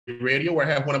Radio, where I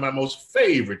have one of my most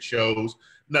favorite shows,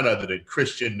 none other than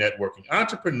Christian Networking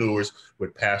Entrepreneurs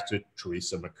with Pastor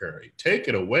Teresa McCurry. Take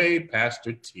it away,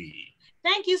 Pastor T.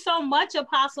 Thank you so much,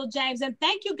 Apostle James. And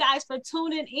thank you guys for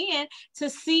tuning in to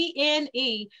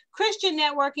CNE, Christian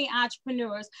Networking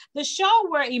Entrepreneurs, the show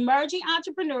where emerging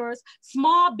entrepreneurs,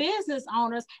 small business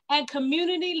owners, and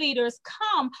community leaders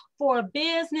come for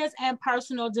business and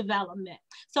personal development.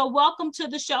 So welcome to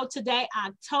the show today,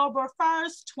 October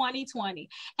 1st, 2020.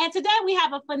 And today we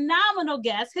have a phenomenal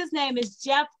guest. His name is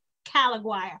Jeff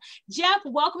Caliguire. Jeff,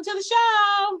 welcome to the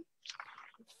show.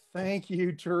 Thank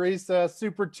you, Teresa.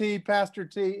 Super T, Pastor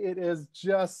T. It is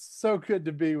just so good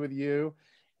to be with you.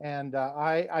 And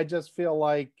I just feel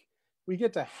like we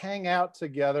get to hang out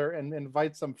together and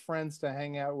invite some friends to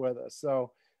hang out with us.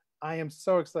 So I am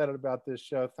so excited about this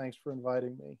show. Thanks for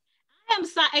inviting me. I'm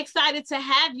so excited to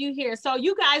have you here. So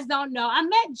you guys don't know, I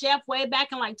met Jeff way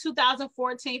back in like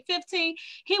 2014, 15.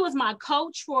 He was my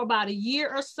coach for about a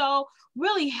year or so,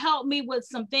 really helped me with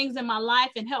some things in my life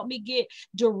and helped me get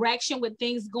direction with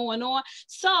things going on.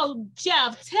 So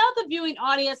Jeff, tell the viewing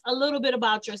audience a little bit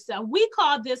about yourself. We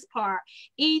call this part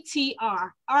ETR,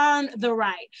 earn the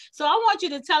right. So I want you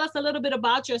to tell us a little bit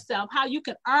about yourself, how you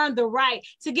can earn the right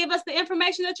to give us the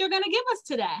information that you're going to give us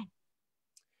today.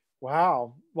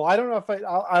 Wow. Well, I don't know if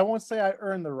I won't say I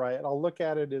earned the right. I'll look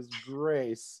at it as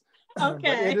grace.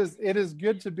 Okay. But it is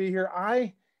good to be here.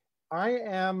 I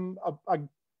am a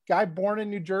guy born in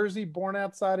New Jersey, born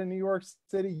outside of New York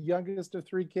City, youngest of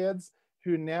 3 kids,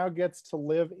 who now gets to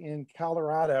live in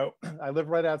Colorado. I live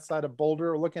right outside of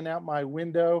Boulder. Looking out my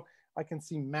window, I can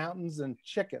see mountains and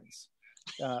chickens.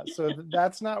 So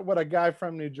that's not what a guy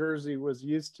from New Jersey was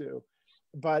used to.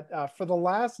 But for the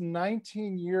last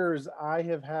 19 years, I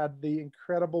have had the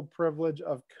incredible privilege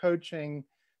of coaching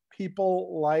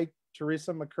people like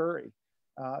Teresa McCurry,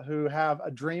 who have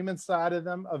a dream inside of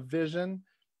them, a vision,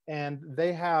 and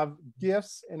they have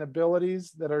gifts and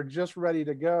abilities that are just ready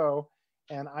to go.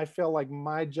 And I feel like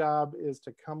my job is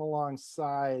to come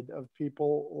alongside of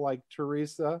people like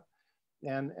Teresa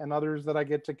and others that I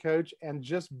get to coach and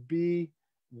just be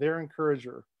their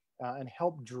encourager and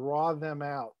help draw them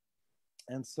out.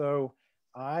 And so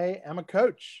I am a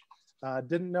coach.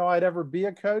 Didn't know I'd ever be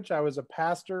a coach. I was a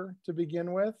pastor to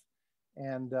begin with,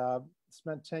 and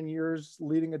spent 10 years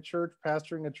leading a church,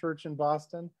 pastoring a church in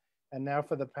Boston. And now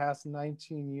for the past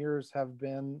 19 years have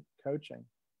been coaching.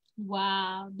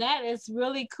 Wow, that is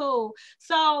really cool.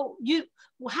 So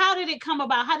how did it come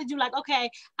about? How did you like, okay,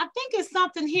 I think it's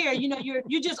something here. You know,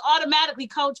 you just automatically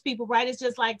coach people, right? It's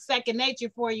just like second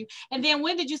nature for you. And then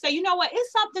when did you say, you know what,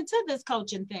 it's something to this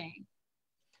coaching thing?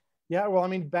 Yeah, well, I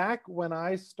mean, back when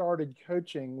I started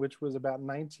coaching, which was about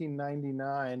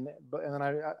 1999, and then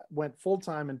I went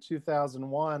full-time in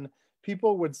 2001,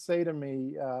 people would say to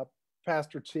me,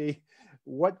 Pastor T,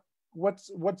 what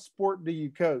sport do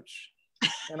you coach?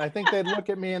 And I think they'd look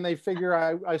at me and they figure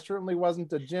I certainly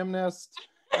wasn't a gymnast.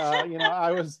 You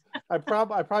know, I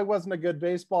probably wasn't a good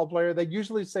baseball player. They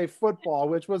usually say football,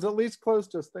 which was at least close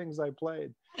to things I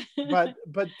played. But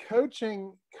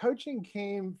coaching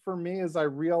came for me as I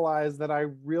realized that I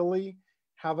really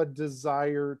have a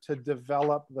desire to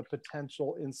develop the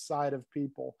potential inside of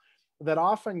people that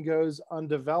often goes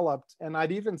undeveloped, and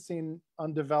I'd even seen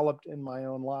undeveloped in my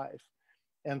own life.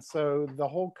 And so the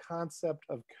whole concept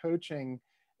of coaching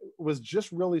was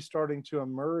just really starting to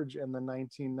emerge in the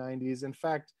 1990s. In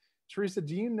fact, Teresa,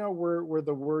 do you know where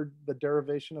the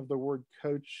derivation of the word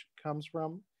coach comes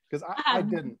from? Because I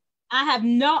didn't. I have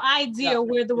no idea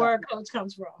where the word coach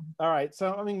comes from. All right.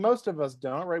 So, I mean, most of us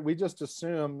don't, right? We just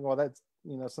assume, well, that's,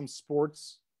 you know, some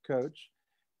sports coach.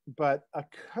 But a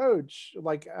coach,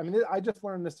 like, I mean, I just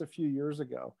learned this a few years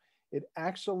ago. It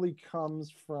actually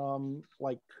comes from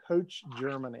like Coach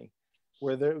Germany,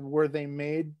 where they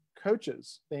made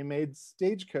coaches. They made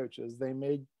stage coaches. They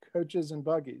made coaches and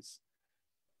buggies.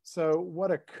 So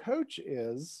what a coach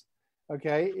is,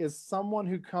 okay, is someone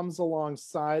who comes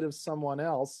alongside of someone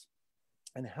else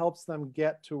and helps them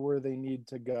get to where they need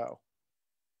to go.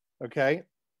 Okay.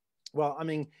 Well, I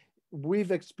mean,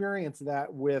 we've experienced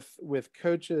that with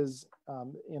coaches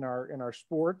in our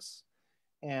sports,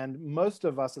 and most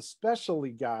of us,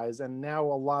 especially guys, and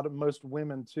now most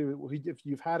women too, if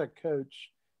you've had a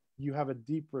coach, you have a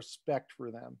deep respect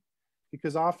for them,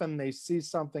 because often they see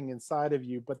something inside of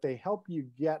you, but they help you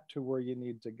get to where you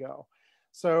need to go.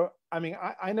 So, I mean,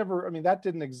 I mean, that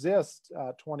didn't exist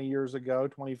 20 years ago,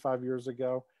 25 years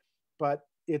ago, but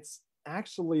it's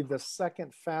actually the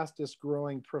second fastest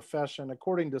growing profession,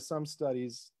 according to some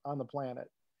studies, on the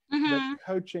planet. That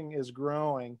coaching is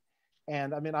growing.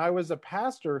 And I mean, I was a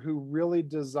pastor who really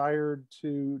desired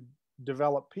to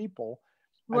develop people.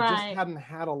 I just Right. hadn't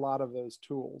had a lot of those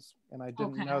tools, and I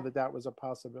didn't Okay. know that that was a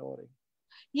possibility.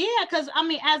 Yeah, because I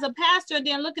mean, as a pastor,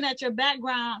 then looking at your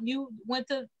background, you went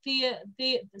to the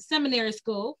seminary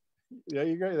school. Yeah,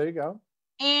 you go. There you go.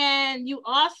 And you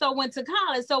also went to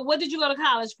college. So what did you go to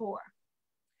college for?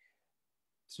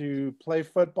 To play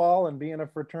football and be in a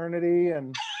fraternity,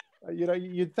 and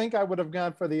you'd think I would have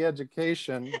gone for the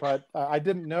education, but I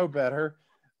didn't know better.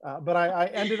 But I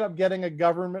ended up getting a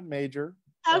government major.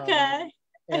 Okay.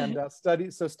 And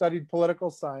studied political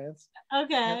science.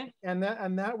 Okay. And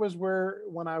that was where,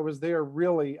 when I was there,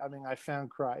 really, I mean, I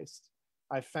found Christ.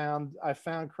 I found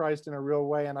Christ in a real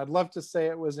way. And I'd love to say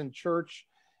it was in church.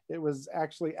 It was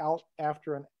actually out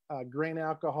after a grain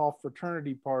alcohol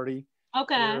fraternity party.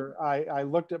 Okay. Where I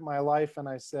looked at my life and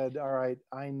I said, all right,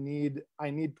 I need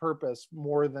purpose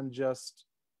more than just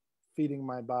feeding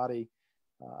my body.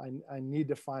 I need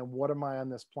to find, what am I on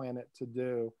this planet to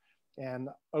do? And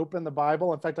open the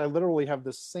Bible. In fact, I literally have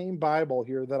the same Bible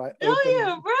here that I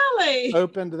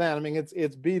opened then. I mean,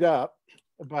 it's beat up,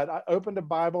 but I opened a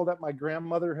Bible that my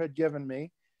grandmother had given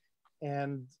me,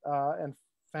 and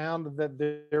found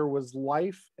that there was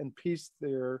life and peace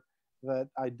there that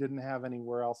I didn't have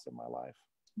anywhere else in my life.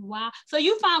 Wow. So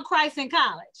you found Christ in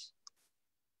college?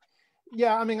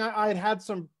 Yeah, I mean, I had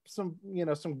some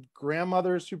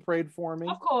grandmothers who prayed for me.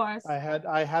 Of course. I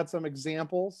had some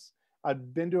examples.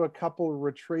 I'd been to a couple of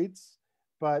retreats,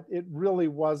 but it really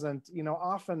wasn't,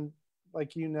 often,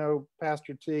 like,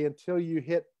 Pastor T, until you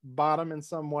hit bottom in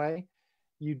some way,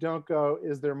 you don't go,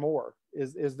 is there more?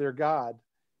 Is there God?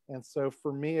 And so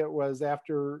for me, it was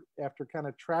after kind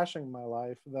of trashing my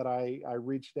life that I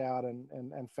reached out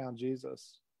and found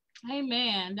Jesus.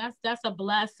 Amen. That's a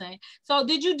blessing. So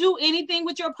did you do anything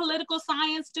with your political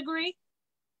science degree?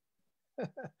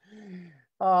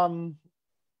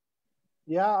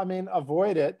 Yeah, I mean,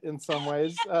 avoid it in some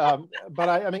ways. But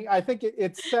I think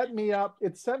it set me up.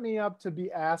 It set me up to be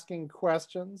asking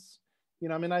questions.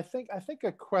 I think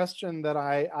a question that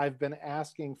I've been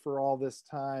asking for all this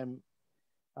time,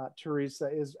 Teresa,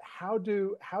 is how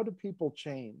do people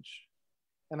change?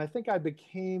 And I think I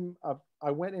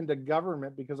went into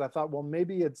government because I thought, well,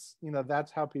 maybe it's,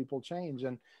 that's how people change,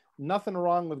 and nothing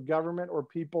wrong with government or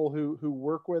people who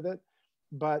work with it.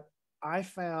 But I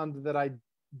found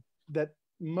that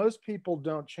most people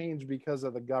don't change because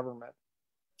of the government.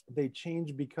 They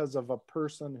change because of a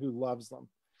person who loves them.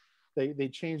 They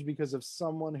change because of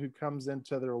someone who comes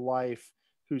into their life,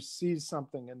 who sees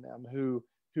something in them, who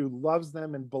loves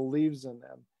them and believes in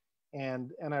them.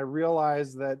 And I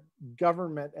realized that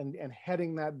government and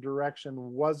heading that direction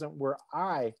wasn't where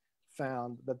I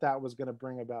found that was going to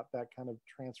bring about that kind of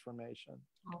transformation.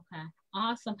 Okay,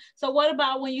 awesome. So what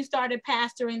about when you started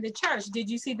pastoring the church? Did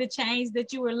you see the change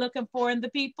that you were looking for in the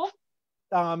people?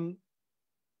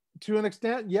 To an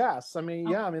extent, yes. I mean,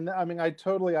 yeah.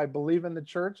 I believe in the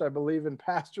church. I believe in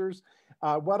pastors.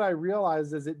 What I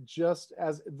realized is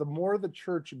as the more the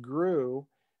church grew,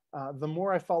 the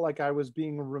more I felt like I was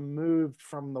being removed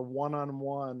from the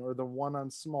one-on-one or the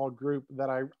one-on small group that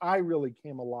I really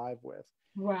came alive with.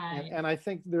 Right. And I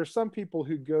think there's some people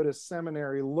who go to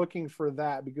seminary looking for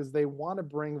that because they want to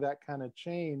bring that kind of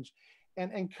change.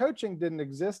 And coaching didn't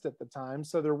exist at the time,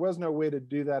 so there was no way to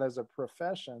do that as a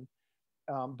profession.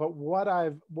 But what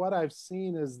I've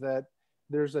seen is that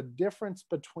there's a difference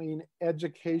between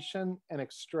education and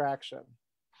extraction.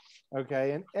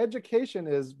 Okay, and education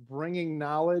is bringing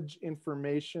knowledge,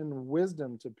 information,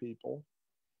 wisdom to people.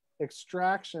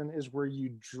 Extraction is where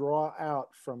you draw out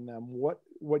from them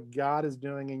what God is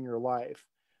doing in your life.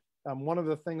 One of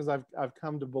the things I've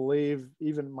come to believe,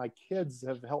 even my kids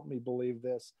have helped me believe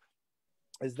this,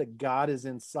 is that God is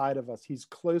inside of us. He's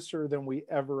closer than we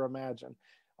ever imagine.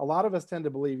 A lot of us tend to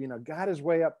believe, God is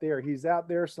way up there. He's out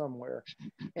there somewhere.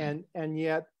 And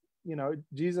yet,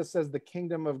 Jesus says the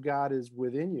kingdom of God is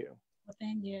within you.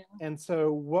 Within you. And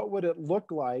so what would it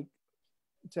look like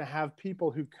to have people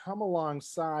who come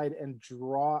alongside and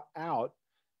draw out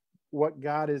what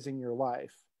God is in your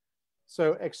life?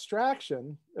 So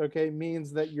extraction, okay,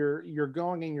 means that you're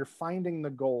going and you're finding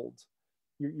the gold.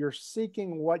 You're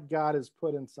seeking what God has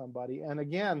put in somebody. And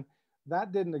again,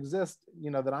 that didn't exist,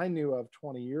 that I knew of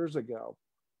 20 years ago.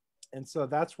 And so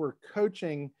that's where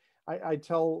coaching, I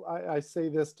say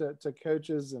this to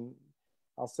coaches, and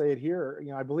I'll say it here.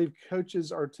 I believe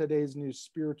coaches are today's new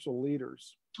spiritual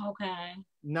leaders. Okay.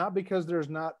 Not because there's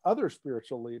not other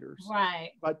spiritual leaders.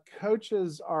 Right. But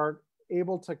coaches are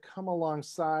able to come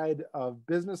alongside of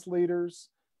business leaders,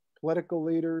 political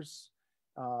leaders,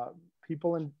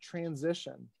 people in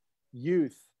transition,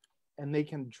 youth, and they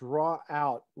can draw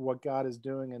out what God is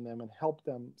doing in them and help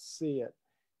them see it.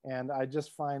 And I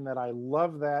just find that I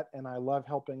love that, and I love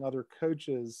helping other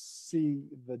coaches see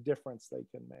the difference they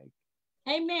can make.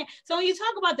 Amen. So when you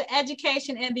talk about the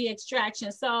education and the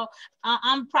extraction, so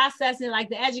I'm processing like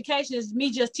the education is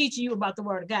me just teaching you about the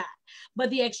word of God, but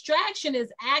the extraction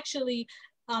is actually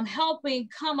helping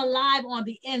come alive on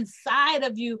the inside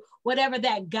of you, whatever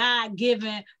that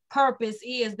God-given purpose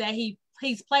is that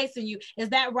he's placing you. Is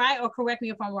that right? Or correct me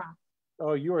if I'm wrong.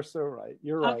 Oh, you are so right.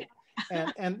 You're right.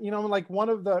 Okay. And you know, like one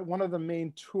of the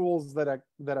main tools that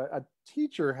a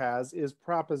teacher has is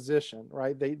proposition,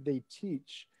 right? They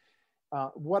teach.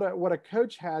 What a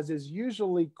coach has is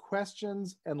usually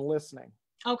questions and listening.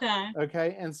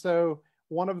 Okay. And so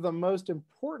one of the most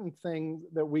important things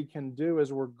that we can do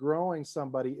as we're growing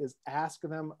somebody is ask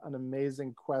them an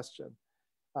amazing question.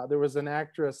 There was an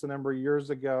actress a number of years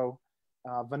ago,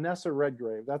 Vanessa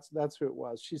Redgrave. That's who it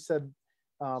was. She said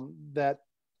that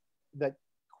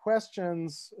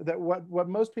questions that what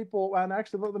most people, and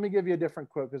actually let me give you a different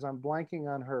quote because I'm blanking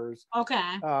on hers.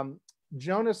 Okay.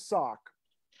 Jonas Salk,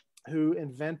 who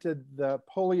invented the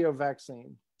polio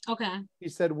vaccine. Okay. He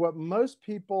said, what most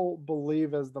people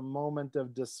believe as the moment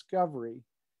of discovery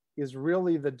is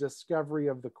really the discovery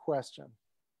of the question.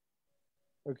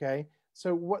 Okay.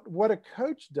 So what a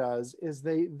coach does is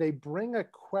they bring a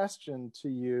question to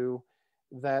you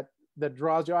that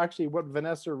draws you. Actually, what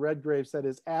Vanessa Redgrave said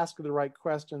is ask the right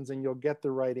questions and you'll get the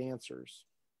right answers.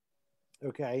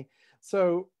 Okay.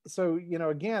 So, you know,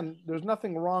 again, there's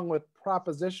nothing wrong with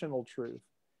propositional truth.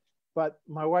 But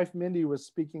my wife, Mindy, was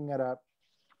speaking at a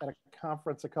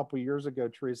conference a couple of years ago,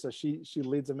 Teresa. She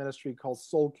leads a ministry called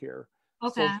Soul Care,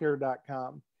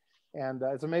 soulcare.com. And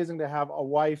it's amazing to have a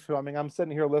wife who, I mean, I'm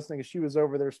sitting here listening. She was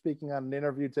over there speaking on an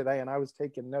interview today, and I was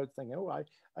taking notes thinking, oh,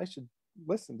 I should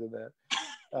listen to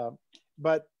that.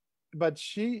 But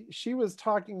she was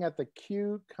talking at the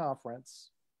Q conference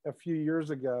a few years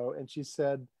ago, and she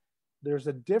said, there's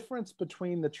a difference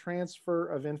between the transfer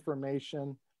of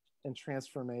information and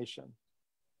transformation.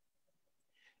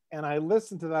 And I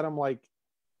listened to that. I'm like,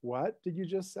 what did you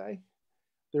just say?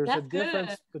 There's a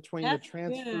difference between the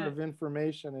transfer of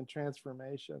information and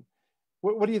transformation.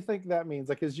 What do you think that means?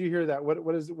 Like, as you hear that, what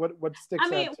sticks out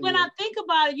to you? I mean, when I think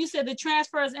about it, you said the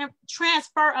transfer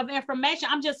of information.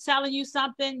 I'm just telling you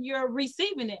something, you're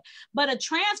receiving it. But a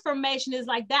transformation is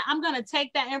like that. I'm going to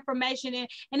take that information in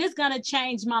and it's going to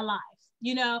change my life.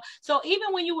 You know, so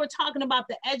even when you were talking about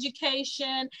the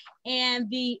education and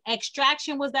the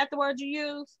extraction, was that the word you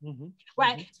used? Mm-hmm.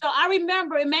 Right. Mm-hmm. So I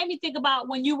remember it made me think about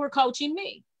when you were coaching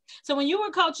me. So when you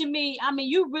were coaching me, I mean,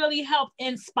 you really helped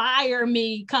inspire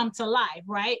me come to life,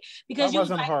 right? Because that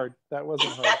wasn't hard. That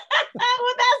wasn't hard.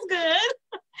 Well, that's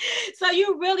good. So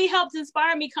you really helped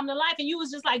inspire me come to life. And you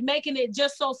was just like making it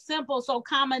just so simple. So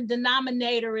common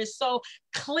denominator is so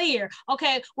clear.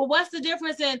 Okay, well, what's the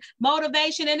difference in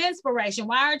motivation and inspiration?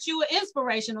 Why aren't you an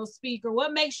inspirational speaker?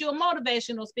 What makes you a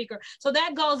motivational speaker? So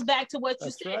that goes back to what you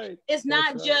said. Right. It's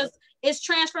not just, it's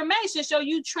transformation. So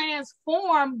you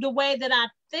transform the way that I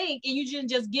think, and you didn't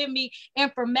just give me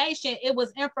information. It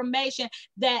was information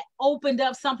that opened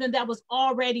up something that was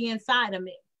already inside of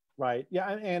me. Right. Yeah.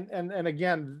 And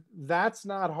again, that's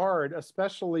not hard,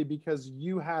 especially because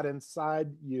you had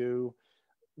inside you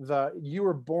you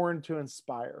were born to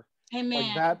inspire.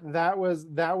 Amen. Like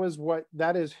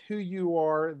that is who you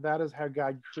are. That is how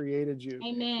God created you.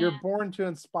 Amen. You're born to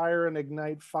inspire and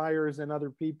ignite fires in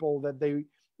other people that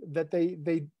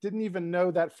they didn't even know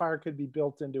that fire could be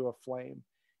built into a flame.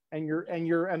 And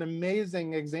you're an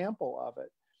amazing example of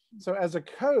it. So as a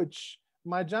coach,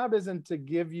 my job isn't to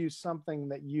give you something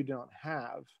that you don't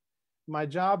have. My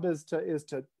job is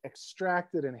to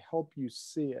extract it and help you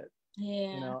see it.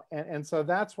 Yeah. You know, and so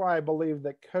that's why I believe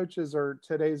that coaches are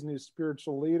today's new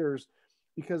spiritual leaders,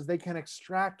 because they can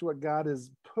extract what God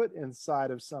has put inside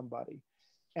of somebody.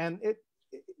 And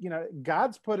you know,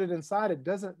 God's put it inside.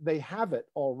 They have it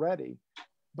already.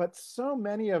 But so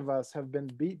many of us have been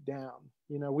beat down.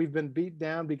 You know, we've been beat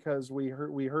down because we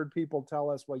heard people tell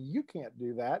us, well, you can't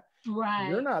do that. Right.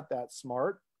 You're not that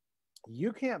smart.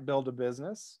 You can't build a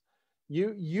business.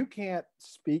 You can't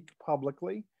speak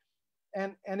publicly.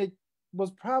 And it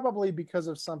was probably because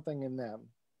of something in them,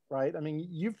 right? I mean,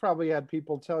 you've probably had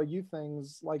people tell you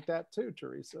things like that too,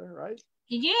 Teresa, right?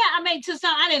 Yeah, I mean,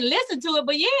 I didn't listen to it,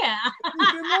 but yeah.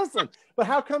 You didn't listen. But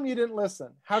how come you didn't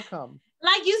listen? How come?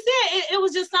 Like you said, it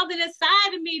was just something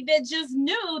inside of me that just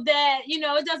knew that, you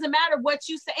know, it doesn't matter what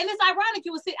you say. And it's ironic.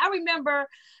 You will see, I remember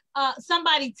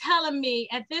somebody telling me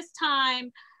at this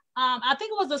time, I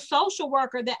think it was a social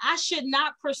worker, that I should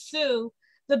not pursue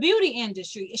the beauty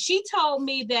industry. She told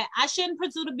me that I shouldn't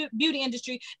pursue the beauty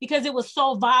industry because it was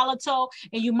so volatile,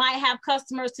 and you might have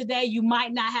customers today, you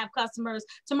might not have customers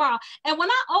tomorrow. And when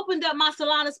I opened up my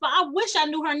salon and spa, I wish I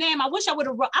knew her name. I wish I would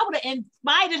have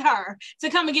invited her to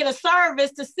come and get a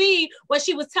service to see what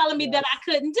she was telling me that I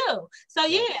couldn't do. So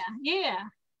yeah,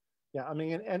 I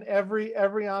mean, and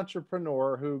every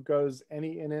entrepreneur who goes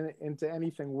into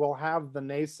anything will have the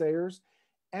naysayers,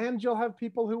 and you'll have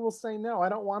people who will say, no, I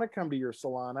don't want to come to your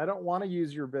salon. I don't want to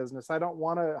use your business. I don't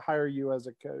want to hire you as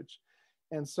a coach.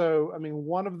 And so, I mean,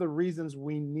 one of the reasons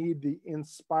we need the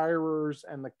inspirers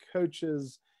and the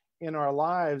coaches in our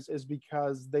lives is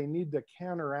because they need to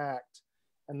counteract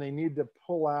and they need to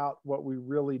pull out what we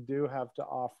really do have to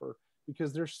offer,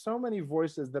 because there's so many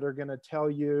voices that are going to tell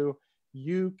you,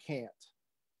 you can't.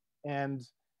 And,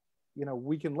 you know,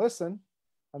 we can listen.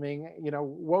 I mean, you know,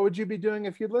 what would you be doing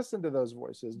if you'd listened to those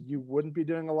voices? You wouldn't be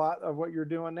doing a lot of what you're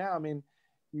doing now. I mean,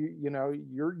 you know,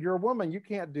 you're a woman, you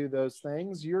can't do those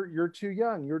things. You're too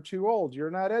young, you're too old,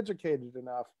 you're not educated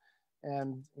enough.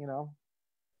 And, you know,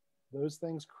 those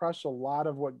things crush a lot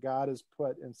of what God has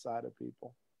put inside of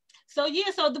people. So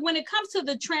when it comes to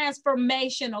the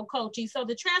transformational coaching, so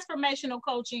the transformational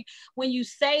coaching, when you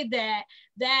say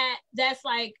that's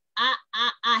like,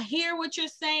 I hear what you're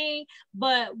saying,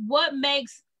 but what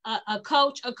makes a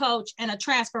coach and a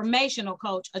transformational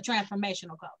coach a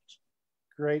transformational coach?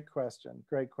 Great question.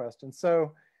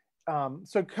 So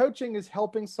coaching is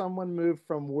helping someone move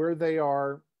from where they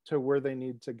are to where they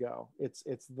need to go. It's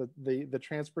the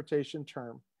transportation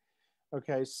term.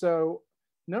 Okay, so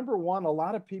number one, a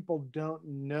lot of people don't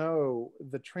know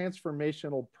the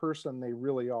transformational person they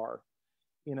really are.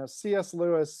 You know, C.S.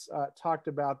 Lewis talked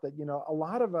about that, you know, a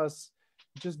lot of us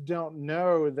just don't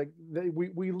know that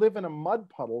we live in a mud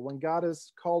puddle when God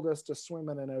has called us to swim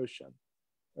in an ocean.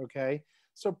 Okay.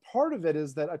 So part of it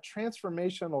is that a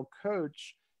transformational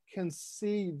coach can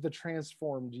see the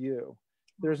transformed you.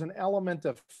 There's an element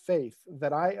of faith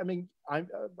that I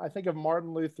think of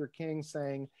Martin Luther King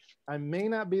saying, I may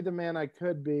not be the man I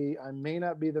could be. I may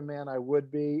not be the man I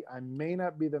would be. I may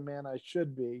not be the man I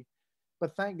should be,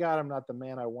 but thank God I'm not the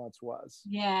man I once was.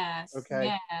 Yes.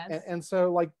 Okay. Yes. And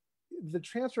so like the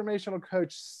transformational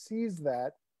coach sees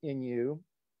that in you,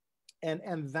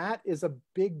 and that is a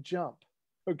big jump.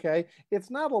 Okay.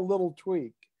 It's not a little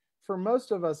tweak. For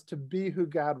most of us to be who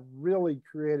God really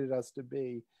created us to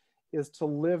be is to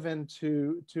live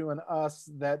into an us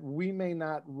that we may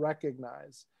not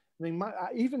recognize. I mean,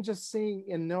 even just seeing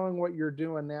and knowing what you're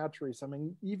doing now, Teresa, I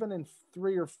mean, even in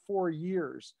 3 or 4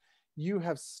 years, you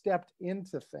have stepped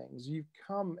into things. You've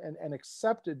come and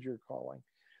accepted your calling.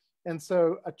 And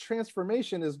so a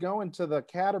transformation is going to the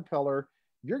caterpillar.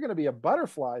 You're going to be a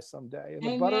butterfly someday.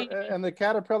 And the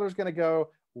caterpillar is going to go,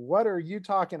 what are you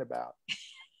talking about?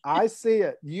 I see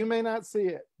it. You may not see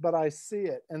it, but I see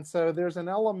it. And so there's an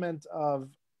element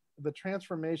of the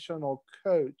transformational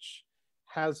coach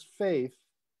has faith,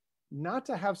 not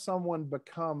to have someone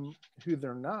become who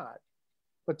they're not,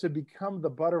 but to become the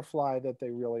butterfly that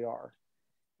they really are.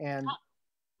 And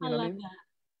I love that.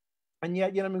 And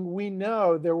yet, you know, I mean, we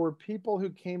know there were people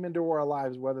who came into our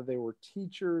lives, whether they were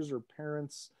teachers or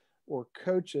parents or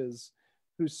coaches,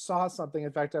 who saw something.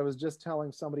 In fact, I was just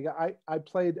telling somebody, I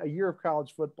played a year of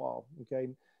college football, okay?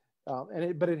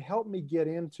 But it helped me get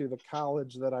into the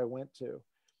college that I went to.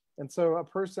 And so a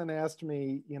person asked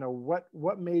me, you know,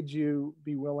 what made you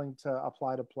be willing to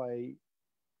apply to play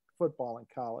football in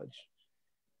college?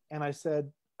 And I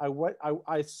said,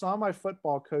 I saw my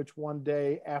football coach one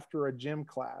day after a gym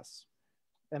class.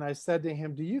 And I said to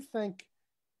him, do you think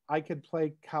I could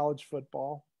play college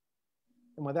football?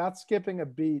 And without skipping a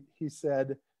beat, he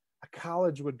said, a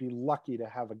college would be lucky to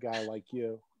have a guy like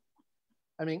you.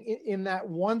 I mean, in that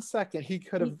 1 second, he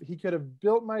could have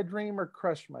built my dream or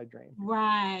crushed my dream.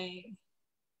 Right.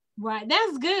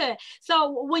 That's good.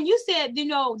 So when you said, you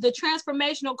know, the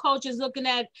transformational coach is looking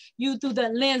at you through the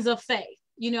lens of faith,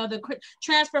 you know, the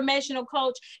transformational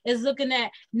coach is looking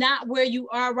at not where you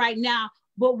are right now,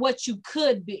 but what you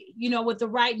could be, you know, with the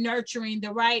right nurturing,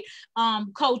 the right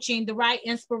coaching, the right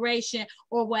inspiration,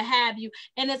 or what have you.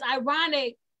 And it's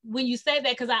ironic when you say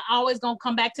that, because I always gonna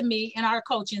come back to me in our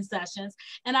coaching sessions.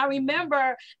 And I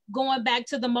remember going back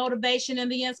to the motivation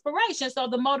and the inspiration. So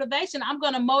the motivation, I'm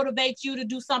gonna motivate you to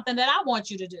do something that I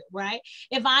want you to do, right?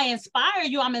 If I inspire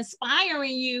you, I'm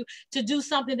inspiring you to do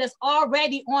something that's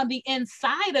already on the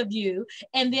inside of you.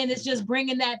 And then it's just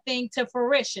bringing that thing to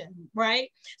fruition, right?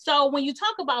 So when you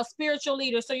talk about spiritual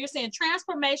leaders, so you're saying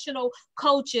transformational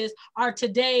coaches are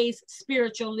today's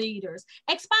spiritual leaders.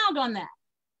 Expound on that.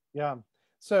 Yeah.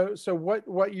 So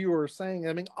what you were saying,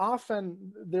 I mean,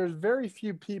 often there's very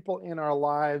few people in our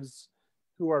lives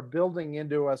who are building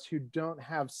into us who don't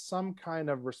have some kind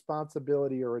of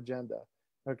responsibility or agenda.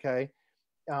 Okay.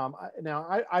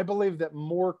 I believe that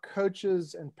more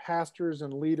coaches and pastors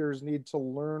and leaders need to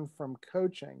learn from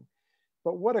coaching.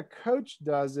 But what a coach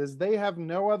does is they have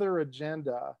no other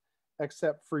agenda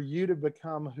except for you to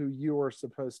become who you are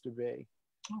supposed to be.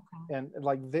 Okay. And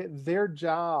like their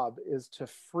job is to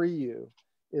free you,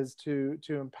 is to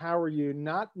empower you,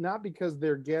 not because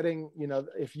they're getting, you know,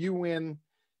 if you win,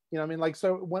 you know, I mean, like,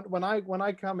 so when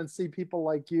I come and see people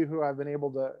like you who I've been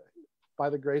able to, by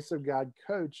the grace of God,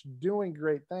 coach, doing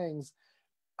great things,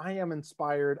 I am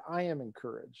inspired, I am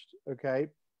encouraged. Okay.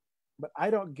 But I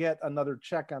don't get another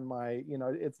check on my, you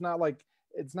know, it's not like,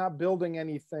 it's not building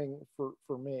anything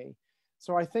for me.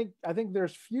 So I think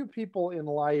there's few people in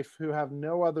life who have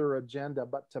no other agenda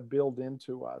but to build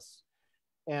into us.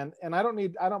 And I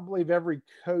don't believe every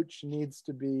coach needs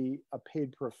to be a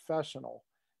paid professional.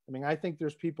 I mean, I think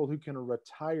there's people who can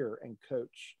retire and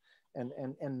coach and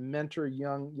mentor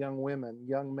young women,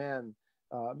 young men,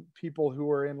 people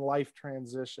who are in life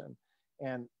transition.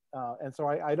 And so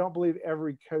I don't believe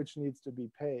every coach needs to be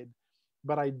paid,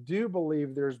 but I do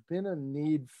believe there's been a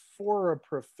need for a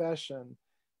profession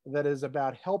that is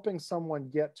about helping someone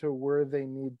get to where they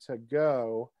need to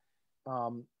go,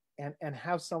 and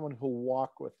have someone who'll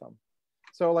walk with them.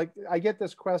 So like, I get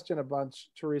this question a bunch,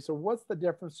 Teresa, what's the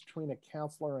difference between a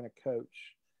counselor and a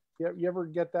coach? You ever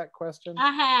get that question?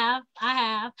 I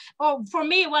have. Well, for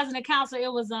me, it wasn't a counselor.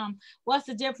 It was, what's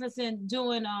the difference in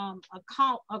doing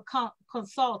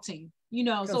consulting? You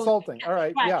know, consulting. So, all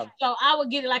right. Yeah. So I would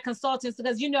get it like consultants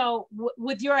because, you know,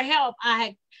 with your help,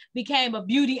 I became a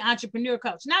beauty entrepreneur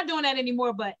coach. Not doing that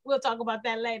anymore, but we'll talk about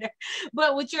that later.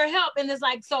 But with your help, and it's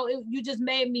like, so you just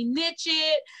made me niche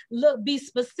it, be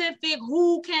specific.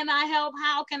 Who can I help?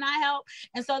 How can I help?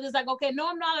 And so it's like, okay, no,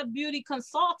 I'm not a beauty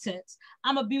consultant.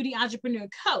 I'm a beauty entrepreneur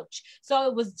coach. So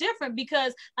it was different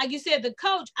because, like you said, the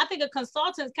coach, I think a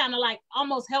consultant kind of like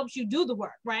almost helps you do the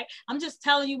work, right? I'm just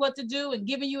telling you what to do and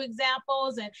giving you examples,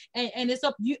 and it's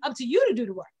up to you to do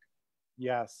the work.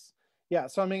 Yes. Yeah.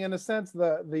 So I mean, in a sense,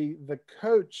 the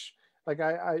coach, like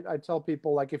I tell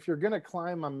people, like, if you're going to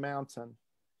climb a mountain,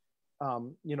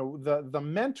 you know, the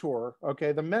mentor,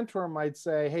 okay, the mentor might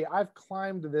say, hey, I've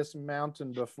climbed this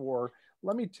mountain before.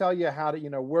 Let me tell you how to,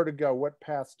 you know, where to go, what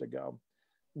paths to go.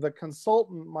 The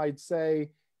consultant might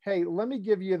say, hey, let me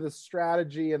give you the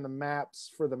strategy and the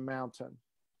maps for the mountain.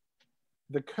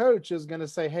 The coach is going to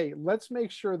say, hey, let's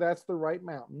make sure that's the right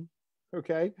mountain.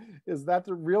 Okay. Is that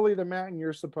really the mountain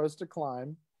you're supposed to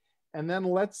climb? And then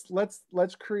let's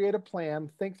create a plan,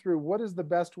 think through what is the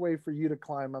best way for you to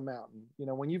climb a mountain. You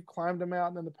know, when you've climbed a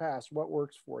mountain in the past, what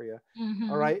works for you?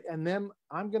 Mm-hmm. All right. And then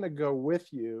I'm going to go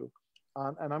with you,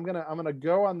 and I'm going to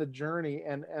go on the journey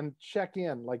and check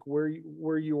in, like where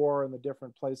you are in the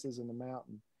different places in the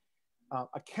mountain.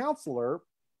 A counselor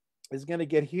is going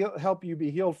to help you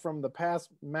be healed from the past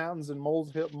mountains and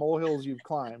molehills you've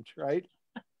climbed, right?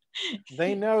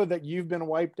 They know that you've been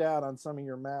wiped out on some of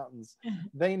your mountains.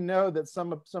 They know that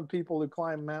some people who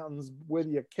climb mountains with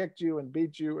you kicked you and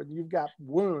beat you, and you've got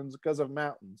wounds because of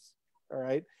mountains. All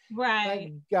right. Right.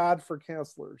 Thank God for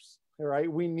counselors. All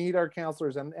right. We need our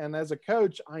counselors. And as a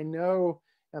coach, I know,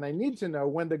 and I need to know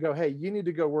when to go, hey, you need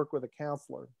to go work with a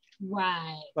counselor.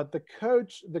 Right. But the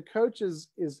coach is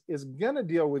going to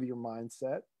deal with your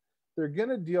mindset. They're going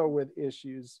to deal with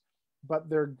issues, but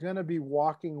they're going to be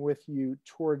walking with you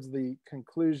towards the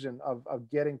conclusion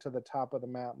of getting to the top of the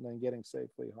mountain and getting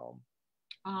safely home.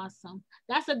 Awesome.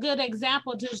 That's a good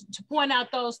example to point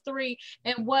out those three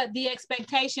and what the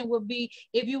expectation would be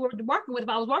if you were working with, if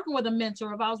I was working with a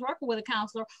mentor, if I was working with a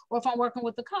counselor, or if I'm working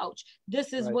with a coach.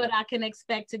 This is what I can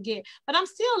expect to get. But I'm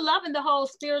still loving the whole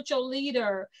spiritual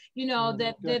leader, you know,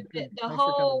 the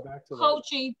whole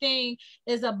coaching thing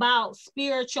is about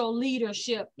spiritual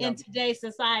leadership in today's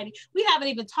society. We haven't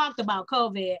even talked about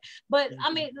COVID, but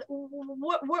I mean,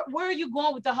 where are you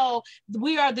going with the whole,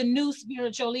 we are the new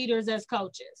spiritual leaders as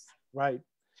coaches? Right.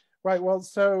 Well,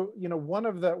 so, you know, one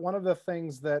of the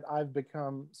things that I've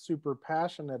become super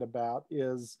passionate about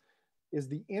is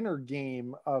the inner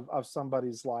game of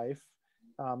somebody's life.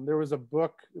 There was a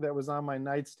book that was on my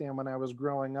nightstand when I was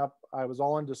growing up. I was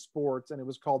all into sports, and it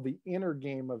was called The Inner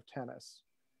Game of Tennis.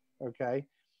 Okay.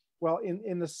 Well,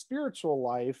 in the spiritual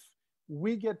life,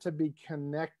 we get to be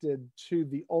connected to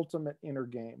the ultimate inner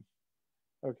game.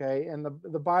 Okay. And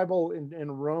the Bible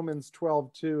in Romans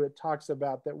 12:2, it talks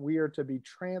about that we are to be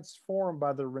transformed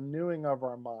by the renewing of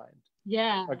our mind.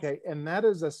 Yeah. Okay. And that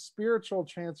is a spiritual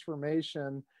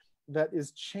transformation that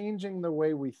is changing the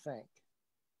way we think.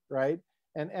 right?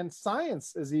 And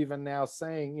science is even now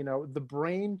saying, you know, the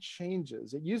brain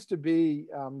changes. It used to be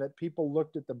that people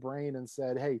looked at the brain and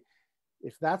said, hey,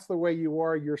 if that's the way you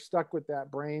are, you're stuck with that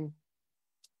brain.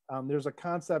 There's a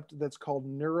concept that's called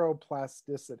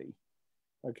neuroplasticity,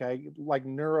 okay, like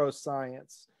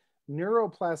neuroscience.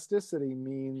 Neuroplasticity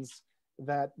means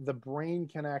that the brain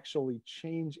can actually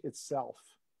change itself.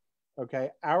 Okay,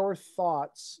 our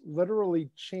thoughts literally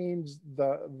change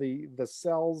the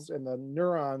cells and the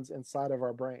neurons inside of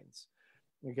our brains.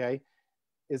 Okay,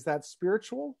 is that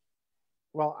spiritual?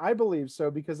 Well, I believe so,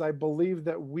 because I believe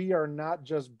that we are not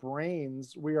just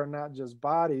brains, we are not just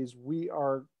bodies,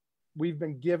 we've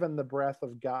been given the breath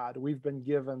of God. We've been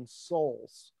given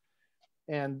souls.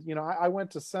 And, you know, I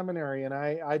went to seminary and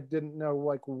I didn't know,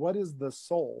 like, what is the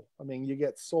soul? I mean, you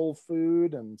get soul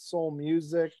food and soul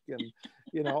music and,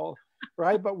 you know,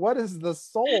 right? But what is the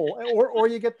soul? Or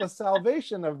you get the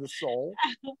salvation of the soul,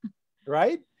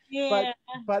 right? Yeah.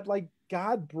 But like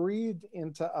God breathed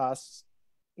into us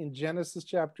in Genesis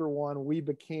chapter 1, we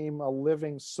became a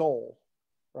living soul,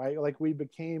 right? Like we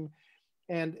became,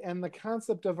 and the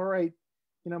concept of, all right,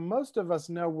 you know, most of us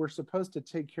know we're supposed to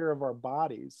take care of our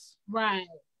bodies. Right.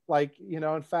 Like, you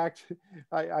know, in fact,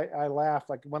 I laugh.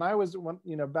 Like when I was,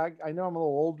 you know, back, I know I'm a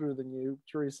little older than you,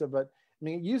 Teresa, but I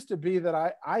mean, it used to be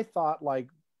that I thought, like,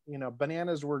 you know,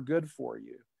 bananas were good for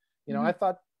you. You know, I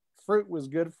thought fruit was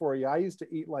good for you. I used to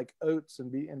eat like oats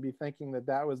and be thinking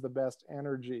that was the best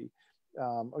energy.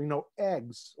 You know,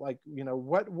 eggs, like, you know,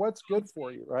 what's good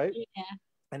for you, right? Yeah.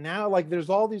 And now, like, there's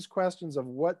all these questions of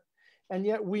what, and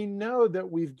yet we know that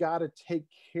we've got to take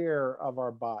care of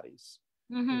our bodies.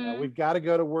 You know, we've got to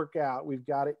go to work out. We've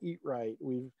got to eat right.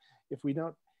 If we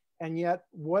don't, and yet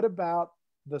what about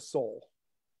the soul?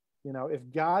 You know, if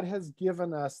God has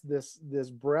given us this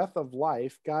breath of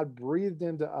life, God breathed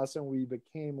into us and we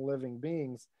became living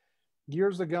beings.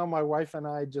 Years ago, my wife and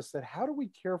I just said, how do we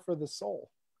care for the soul?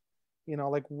 You know,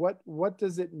 like what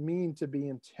does it mean to be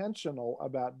intentional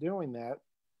about doing that?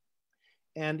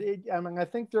 And I mean, I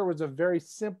think there was a very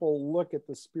simple look at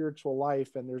the spiritual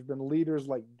life, and there's been leaders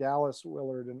like Dallas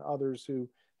Willard and others who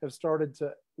have started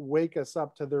to wake us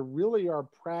up to there really are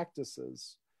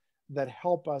practices that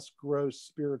help us grow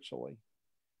spiritually.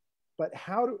 But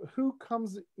who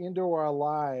comes into our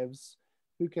lives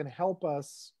who can help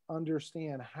us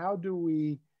understand how do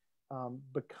we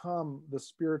become the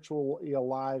spiritually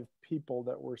alive people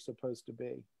that we're supposed to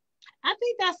be? I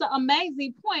think that's an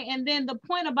amazing point. And then the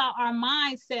point about our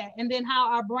mindset and then how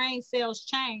our brain cells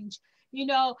change. You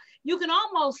know, you can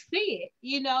almost see it.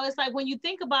 You know, it's like when you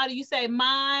think about it, you say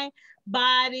mind,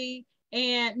 body,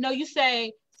 and no, you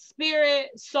say spirit,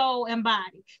 soul, and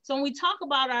body. So when we talk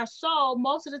about our soul,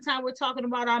 most of the time we're talking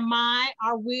about our mind,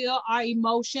 our will, our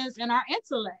emotions, and our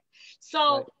intellect.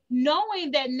 So Right.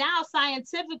 knowing that now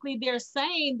scientifically they're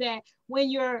saying that when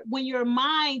your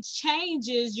mind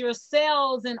changes, your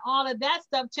cells and all of that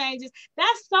stuff changes,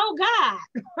 that's so God,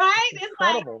 right? It's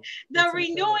incredible. like the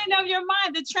renewing of your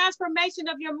mind, the transformation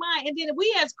of your mind. And then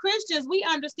we as Christians, we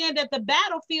understand that the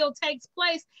battlefield takes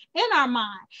place in our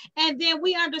mind. And then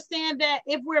we understand that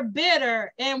if we're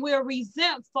bitter and we're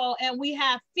resentful and we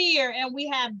have fear and we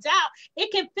have doubt,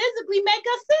 it can physically make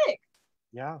us sick.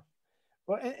 Yeah.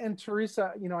 Well, and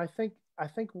Teresa, you know, I think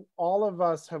all of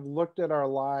us have looked at our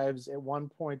lives at one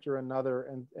point or another,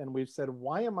 and we've said,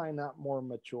 why am I not more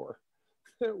mature?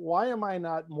 Why am I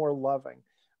not more loving?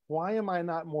 Why am I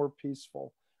not more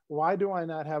peaceful? Why do I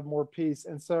not have more peace?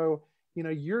 And so, you know,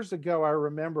 years ago, I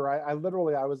remember I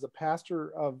literally, I was a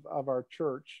pastor of our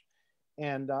church,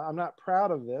 and I'm not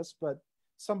proud of this, but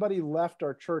somebody left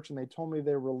our church and they told me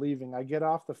they were leaving. I get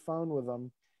off the phone with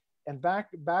them. And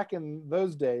back in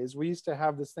those days, we used to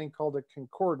have this thing called a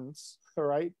concordance, all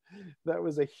right? That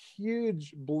was a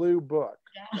huge blue book.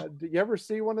 Yeah. Did you ever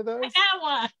see one of those? I got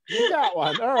one. You got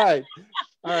one. All right.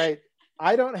 All right.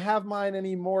 I don't have mine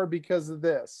anymore because of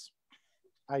this.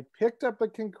 I picked up a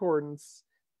concordance.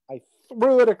 I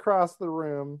threw it across the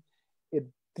room. It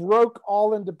broke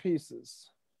all into pieces.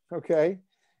 Okay.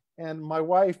 And my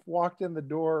wife walked in the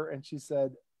door and she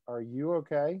said, "Are you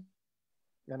okay?"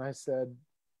 And I said,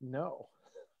 "No,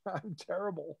 I'm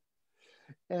terrible."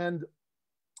 And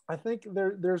I think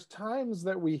there's times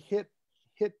that we hit,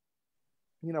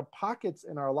 you know, pockets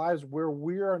in our lives where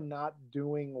we are not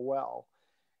doing well.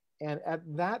 And at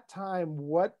that time,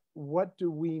 what do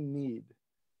we need?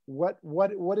 What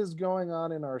is going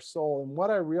on in our soul? And what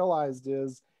I realized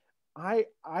is I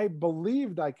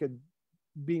believed I could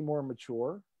be more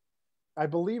mature. I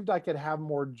believed I could have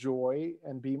more joy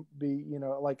and be, you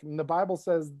know, like the Bible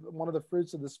says, one of the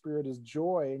fruits of the Spirit is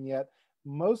joy. And yet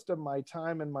most of my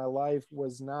time in my life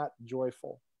was not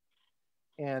joyful.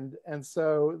 And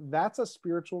so that's a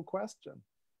spiritual question.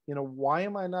 You know, why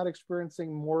am I not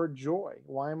experiencing more joy?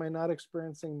 Why am I not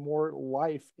experiencing more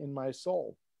life in my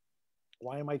soul?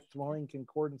 Why am I throwing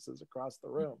concordances across the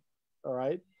room? All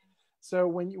right. So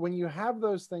when you have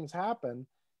those things happen,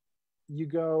 you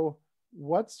go,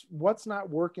 what's not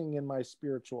working in my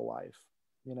spiritual life?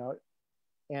 You know,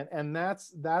 and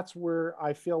that's where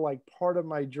I feel like part of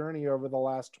my journey over the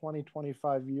last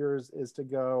 20-25 years is to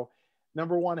go,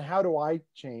 number one, how do I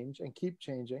change and keep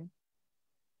changing?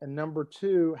 And number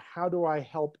two, how do I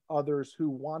help others who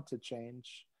want to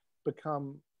change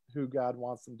become who God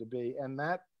wants them to be? And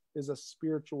that is a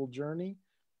spiritual journey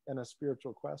and a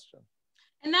spiritual question.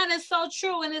 And that is so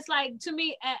true. And it's like, to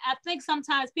me, I think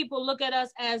sometimes people look at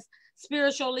us as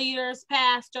spiritual leaders,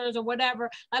 pastors, or whatever,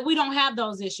 like we don't have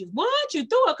those issues. What? You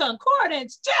threw a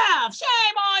concordance, Jeff,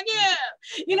 shame on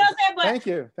you. You know what I'm saying?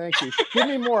 But Thank you. Give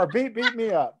me more. Beat me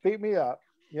up.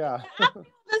 Yeah. I feel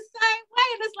the same way.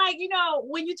 And it's like, you know,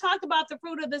 when you talk about the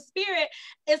fruit of the Spirit,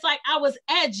 it's like I was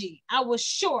edgy, I was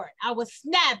short, I was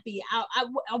snappy, I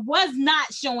was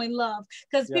not showing love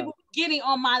because people were getting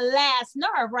on my last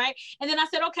nerve, right? And then I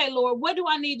said, okay, Lord, what do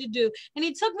I need to do? And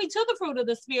he took me to the fruit of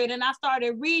the Spirit, and I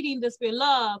started reading the Spirit: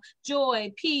 love,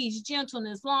 joy, peace,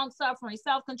 gentleness, long suffering,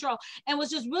 self-control, and was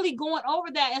just really going over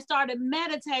that and started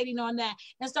meditating on that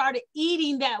and started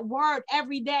eating that word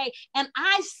every day. And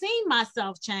I seen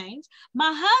myself change.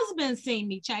 My husband seen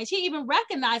me change. He even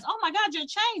recognized, oh my God, you're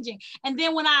changing. And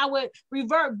then when I would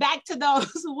revert back to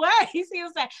those words, he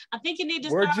would say, I think you need to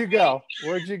Where'd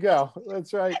you go?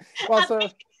 That's right. Well, so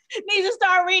need to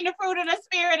start reading the fruit of the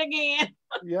Spirit again.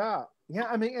 Yeah.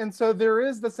 I mean, and so there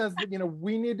is the sense that, you know,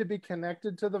 we need to be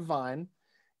connected to the vine,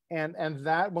 and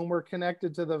that when we're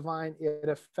connected to the vine, it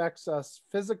affects us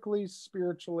physically,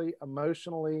 spiritually,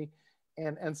 emotionally.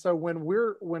 And so when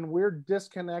we're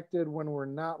disconnected, when we're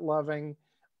not loving,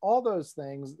 all those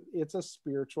things, it's a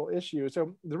spiritual issue.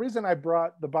 So the reason I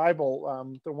brought the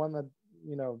Bible, the one that,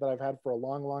 you know, that I've had for a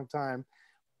long, long time,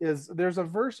 is there's a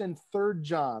verse in 3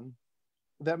 John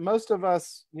that most of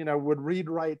us, you know, would read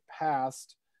right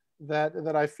past,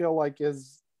 that I feel like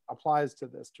applies to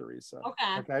this, Teresa.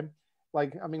 Okay.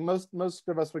 Like, I mean, most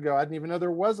of us would go, I didn't even know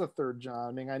there was a 3 John.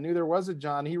 I mean, I knew there was a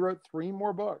John. He wrote 3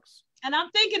 more books. And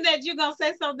I'm thinking that you're going to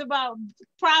say something about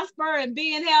prosper and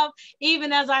be in health,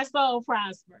 even as our soul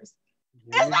prospers.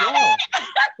 There you go.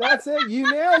 That's it. You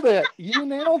nailed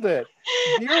it.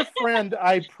 Dear friend,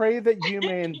 I pray that you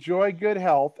may enjoy good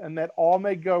health and that all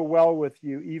may go well with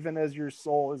you, even as your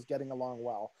soul is getting along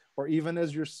well, or even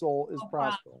as your soul is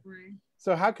prospering.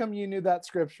 So how come you knew that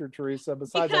scripture, Teresa?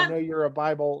 Besides, I know you're a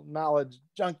Bible knowledge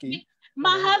junkie.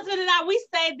 My husband and I, we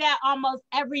say that almost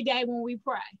every day when we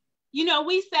pray. You know,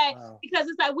 we say, because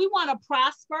it's like we want to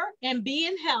prosper and be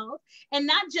in health, and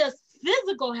not just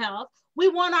physical health. We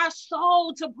want our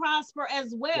soul to prosper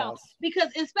as well. Yes. Because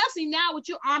especially now with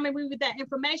you arming me with that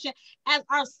information, as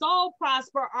our soul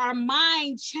prosper, our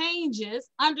mind changes,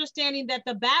 understanding that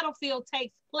the battlefield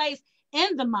takes place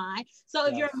in the mind. So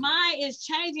if your mind is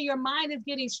changing, your mind is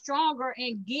getting stronger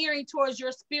and gearing towards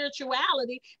your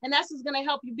spirituality, and that's just going to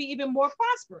help you be even more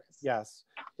prosperous. Yes.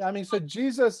 I mean, so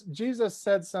Jesus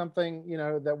said something, you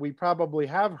know, that we probably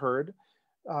have heard.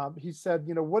 He said,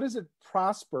 you know, what does it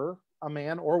prosper a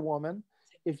man or woman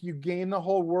if you gain the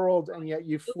whole world and yet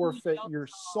you forfeit your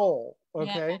soul?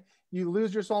 Okay. You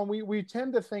lose your soul. And we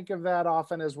tend to think of that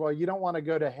often as, well, you don't want to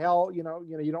go to hell, you know,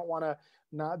 you don't want to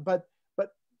not, but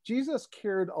Jesus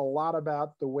cared a lot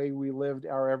about the way we lived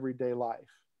our everyday life.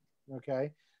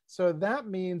 Okay. So that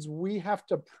means we have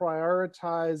to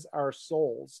prioritize our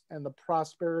souls and the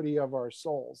prosperity of our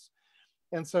souls.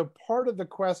 And so part of the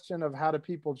question of how do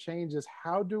people change is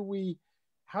how do we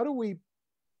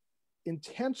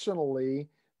intentionally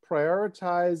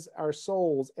prioritize our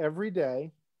souls every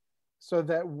day so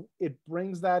that it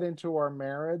brings that into our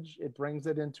marriage, it brings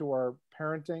it into our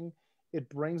parenting, it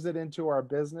brings it into our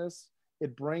business,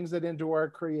 it brings it into our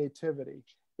creativity,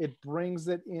 it brings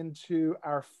it into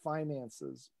our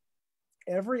finances.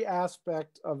 Every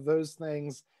aspect of those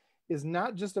things is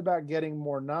not just about getting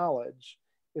more knowledge,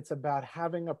 it's about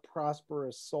having a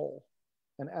prosperous soul.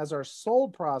 And as our soul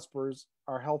prospers,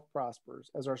 our health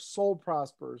prospers. As our soul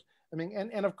prospers, I mean,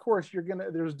 and of course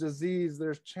there's disease,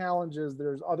 there's challenges,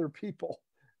 there's other people,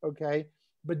 okay?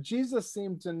 But Jesus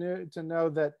seemed to know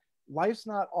that life's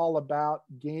not all about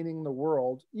gaining the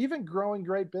world, even growing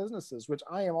great businesses, which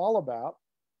I am all about,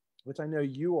 which I know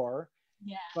you are.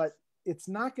 Yeah. But it's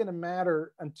not going to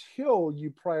matter until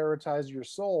you prioritize your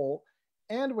soul.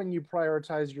 And when you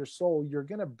prioritize your soul, you're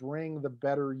going to bring the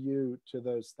better you to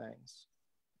those things.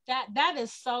 That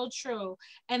is so true.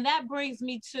 And that brings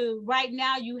me to right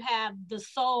now you have the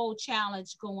soul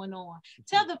challenge going on.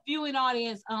 Tell the viewing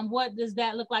audience what does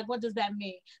that look like? What does that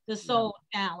mean? The soul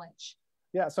challenge.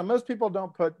 Yeah, so most people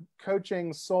don't put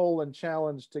coaching, soul, and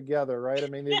challenge together, right? I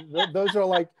mean, those are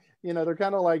like, they're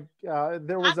kind of like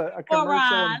there was a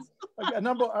commercial,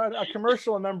 a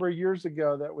commercial a number of years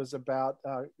ago that was about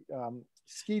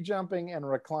ski jumping and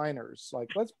recliners. Like,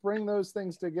 let's bring those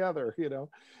things together,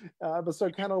 But so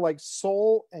kind of like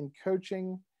soul and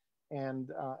coaching and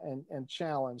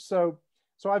challenge. So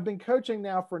I've been coaching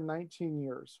now for 19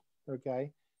 years,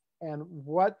 okay? And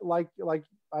what like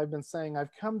I've been saying,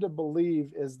 I've come to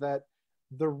believe is that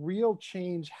the real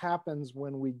change happens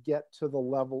when we get to the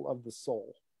level of the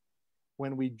soul,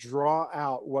 when we draw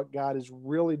out what God is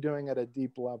really doing at a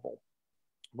deep level,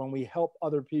 when we help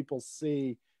other people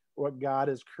see what God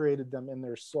has created them in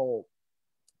their soul.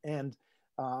 And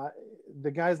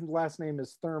the guy's last name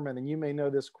is Thurman, and you may know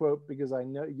this quote because I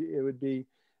know it would be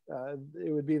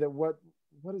that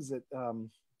what is it?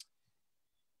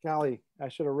 Golly, I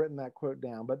should have written that quote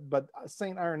down. But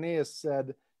Saint Irenaeus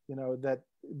said, that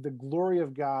the glory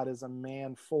of God is a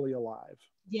man fully alive.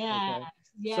 Yeah. Okay?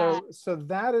 Yeah. So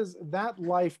that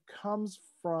life comes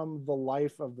from the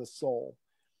life of the soul.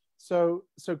 So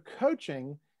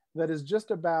coaching that is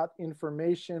just about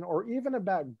information or even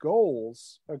about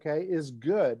goals, okay, is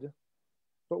good.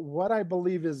 But what I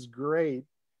believe is great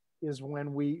is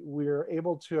when we're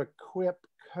able to equip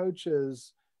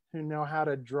coaches who know how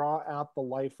to draw out the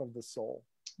life of the soul.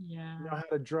 Yeah. Know how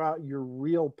to draw out your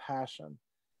real passion.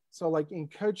 So like in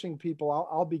coaching people,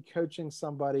 I'll be coaching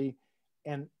somebody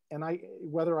and I,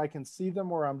 whether I can see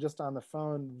them or I'm just on the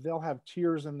phone, they'll have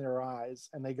tears in their eyes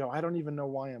and they go, I don't even know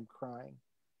why I'm crying.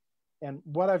 And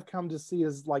what I've come to see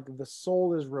is like the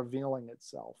soul is revealing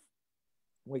itself.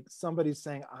 Like somebody's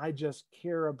saying, I just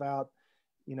care about,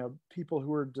 people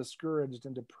who are discouraged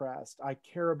and depressed. I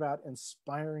care about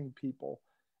inspiring people.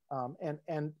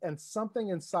 And something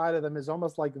inside of them is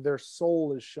almost like their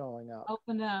soul is showing up.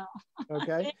 Open up.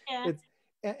 Okay. Yeah.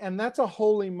 And that's a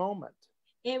holy moment.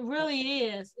 It really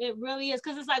is. It really is.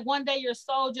 Because it's like one day your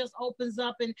soul just opens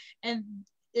up and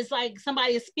it's like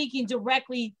somebody is speaking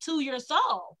directly to your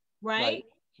soul, right?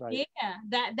 Right. Yeah,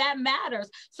 that matters.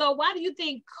 So why do you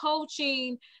think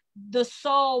coaching the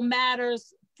soul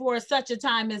matters for such a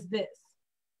time as this?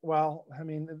 Well, I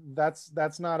mean, that's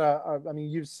not I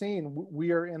mean, you've seen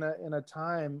we are in a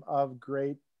time of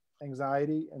great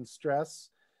anxiety and stress.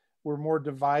 We're more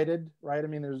divided, right? I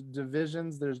mean, there's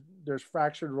divisions, there's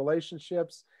fractured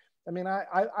relationships. I mean,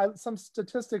 I some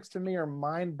statistics to me are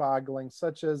mind-boggling,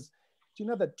 such as, do you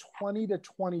know that 20 to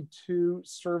 22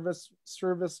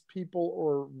 service people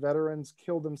or veterans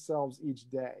kill themselves each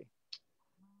day?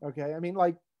 Okay, I mean,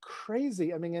 like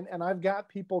crazy. I mean, and I've got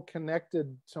people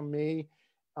connected to me,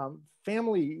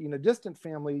 family, distant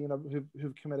family,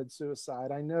 who've committed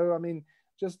suicide. I know, I mean,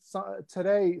 just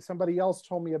today, somebody else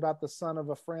told me about the son of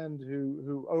a friend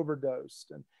who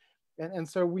overdosed. And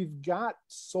so we've got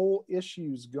soul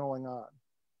issues going on.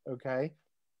 Okay.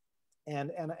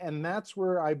 And that's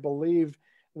where I believe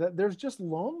that there's just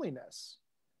loneliness.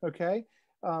 Okay.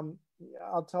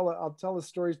 I'll tell a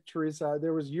story, Teresa.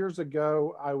 There was years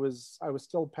ago, I was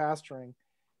still pastoring,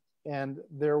 and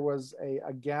there was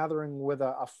a gathering with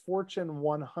a Fortune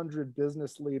 100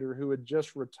 business leader who had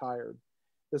just retired.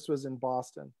 This was in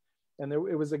Boston. And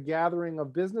it was a gathering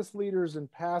of business leaders and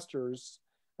pastors.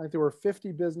 I think there were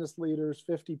 50 business leaders,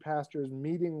 50 pastors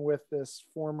meeting with this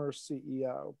former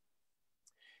CEO.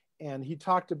 And he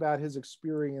talked about his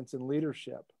experience in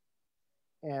leadership.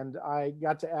 And I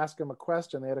got to ask him a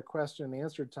question. They had a question and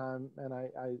answer time. And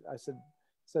I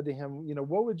said to him,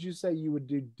 what would you say you would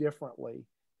do differently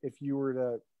if you were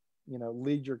to,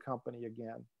 lead your company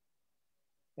again?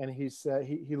 And he said,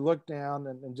 he looked down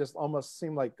and just almost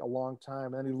seemed like a long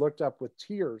time. And he looked up with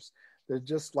tears that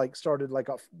just like started like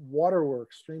a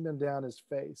waterwork streaming down his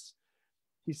face.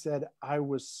 He said, I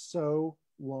was so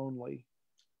lonely.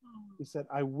 He said,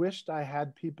 I wished I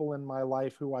had people in my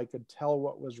life who I could tell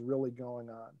what was really going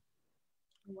on.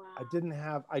 Wow.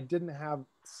 I didn't have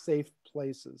safe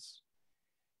places.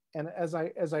 And as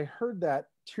I heard that,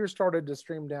 tears started to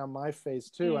stream down my face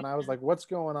too. And I was like, what's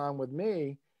going on with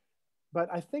me? But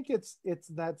I think it's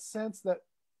that sense that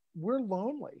we're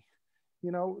lonely.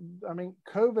 I mean,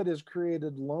 COVID has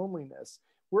created loneliness.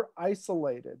 We're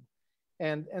isolated.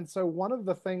 And so one of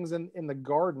the things in the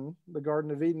Garden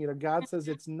of Eden, God says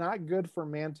it's not good for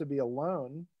man to be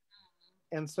alone.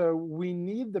 And so we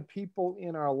need the people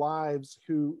in our lives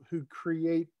who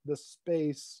create the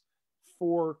space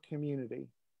for community.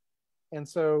 And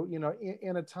so, you know,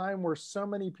 in a time where so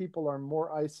many people are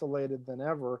more isolated than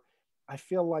ever, I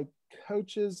feel like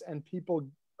coaches and people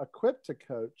equipped to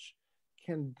coach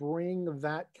can bring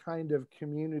that kind of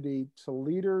community to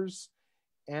leaders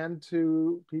and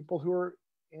to people who are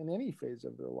in any phase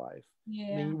of their life.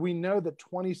 Yeah. I mean, we know that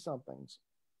 20 somethings,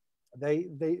 they,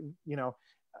 you know,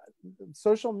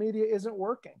 social media isn't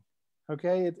working.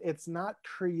 Okay. It's not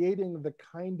creating the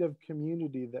kind of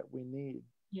community that we need.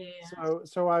 Yeah.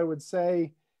 So I would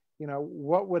say, you know,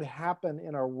 what would happen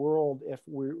in our world if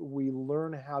we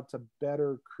learn how to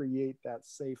better create that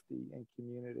safety and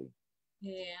community?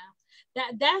 Yeah,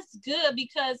 that's good,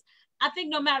 because I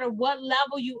think no matter what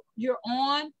level you're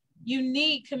on, you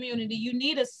need community. You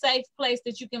need a safe place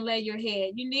that you can lay your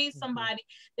head. You need somebody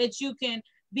that you can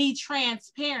be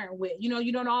transparent with. You know,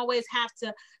 you don't always have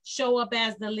to show up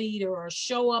as the leader or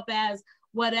show up as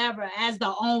whatever, as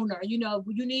the owner. You know,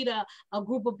 you need a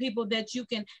group of people that you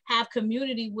can have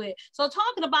community with. So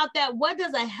talking about that, what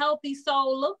does a healthy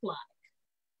soul look like?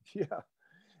 Yeah.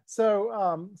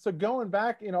 So, so going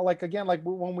back, you know, like, again, like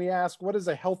when we ask, what does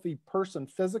a healthy person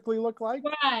physically look like?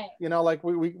 Right. You know, like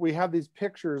we have these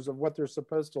pictures of what they're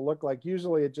supposed to look like.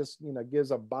 Usually it just, you know,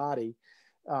 gives a body.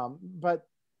 But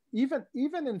even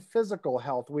in physical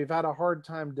health, we've had a hard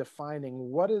time defining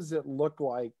what does it look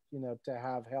like, you know, to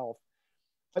have health.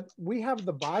 But we have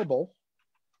the Bible,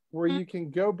 where you can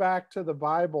go back to the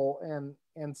Bible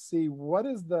and see what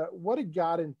did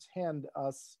God intend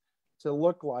us to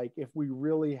look like if we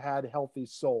really had healthy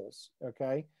souls.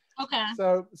 Okay.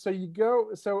 So you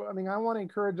go. So I mean, I want to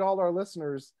encourage all our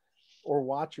listeners or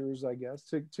watchers, I guess,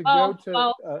 to go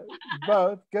to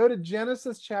both. Go to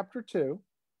Genesis chapter 2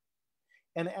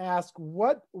 and ask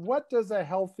what does a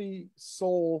healthy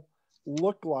soul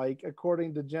look like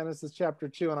according to Genesis chapter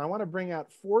 2. And I want to bring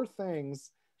out 4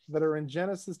 things that are in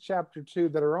Genesis chapter 2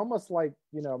 that are almost like,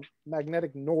 you know,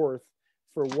 magnetic north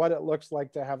for what it looks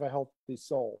like to have a healthy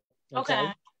soul. Okay.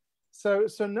 So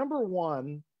number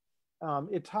 1,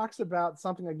 it talks about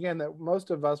something, again, that most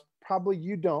of us, probably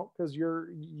you don't, because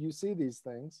you see these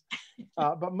things,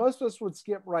 but most of us would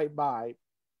skip right by.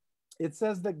 It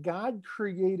says that God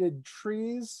created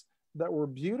trees that were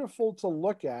beautiful to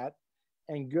look at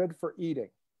and good for eating.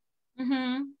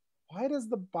 Why does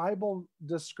the Bible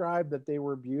describe that they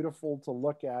were beautiful to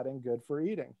look at and good for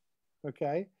eating?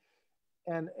 Okay.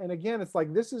 And again, it's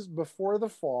like, this is before the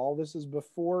fall. This is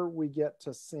before we get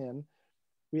to sin.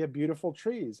 We have beautiful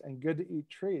trees and good to eat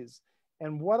trees.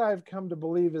 And what I've come to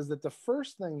believe is that the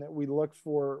first thing that we look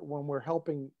for when we're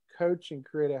helping coach and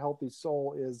create a healthy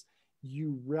soul is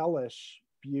you relish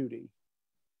beauty.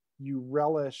 You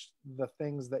relish the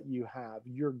things that you have.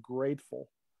 You're grateful.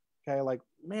 Okay, like,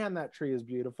 man, that tree is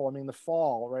beautiful. I mean, the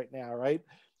fall right now, right?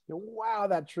 You know, wow,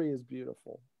 that tree is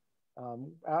beautiful.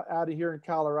 Out of here in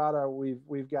Colorado,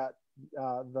 we've got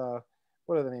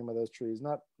what are the name of those trees?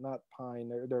 Not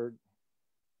pine. They're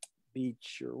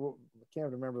beech, or I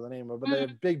can't remember the name of it, but they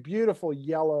have big, beautiful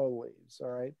yellow leaves. All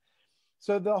right.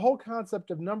 So the whole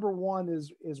concept of number 1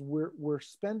 is we're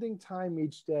spending time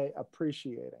each day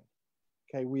appreciating.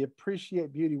 Okay, we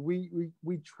appreciate beauty.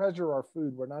 We treasure our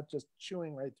food. We're not just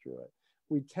chewing right through it.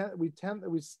 We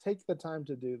take the time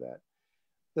to do that.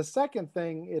 The second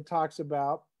thing it talks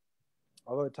about,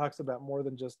 although it talks about more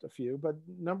than just a few, but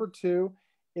number 2,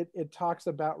 it talks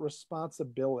about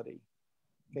responsibility.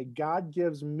 Okay, God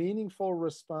gives meaningful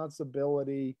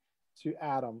responsibility to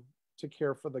Adam to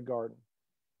care for the garden.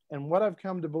 And what I've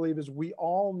come to believe is we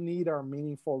all need our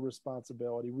meaningful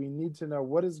responsibility. We need to know,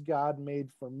 what has God made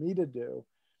for me to do?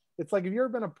 It's like, have you ever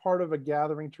been a part of a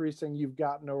gathering, Teresa, and you've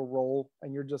got no role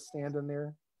and you're just standing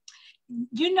there?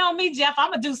 You know me, Jeff, I'm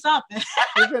going to do something.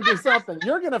 You're going to do something.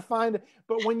 You're going to find it.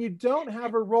 But when you don't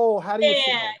have a role, how do you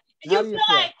feel? How do you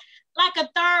feel? Like a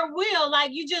third wheel,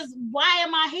 like you just, why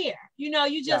am I here? You know,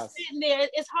 you just sitting there.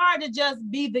 It's hard to just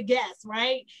be the guest,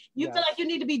 right? You feel like you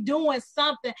need to be doing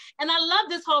something. And I love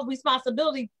this whole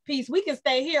responsibility piece. We can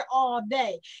stay here all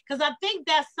day, because I think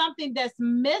that's something that's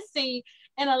missing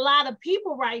in a lot of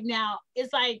people right now.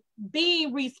 It's like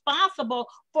being responsible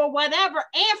for whatever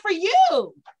and for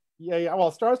you. Yeah. Well,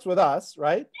 it starts with us,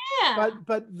 right? Yeah.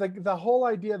 But the whole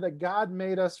idea that God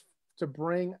made us to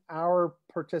bring our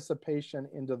participation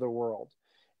into the world.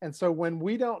 And so when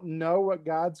we don't know what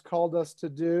God's called us to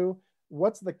do,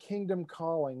 what's the kingdom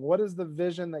calling? What is the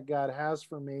vision that God has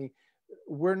for me?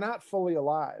 We're not fully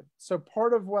alive. So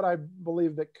part of what I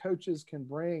believe that coaches can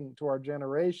bring to our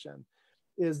generation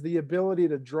is the ability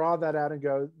to draw that out and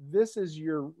go, this is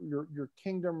your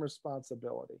kingdom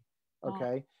responsibility.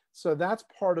 Okay. So that's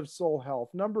part of soul health.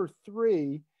 Number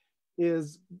 3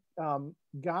 is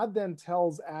God then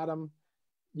tells Adam,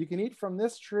 you can eat from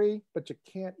this tree, but you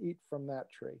can't eat from that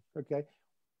tree. Okay.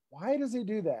 Why does he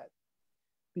do that?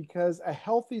 Because a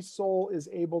healthy soul is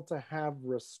able to have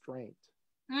restraint.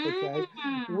 Okay.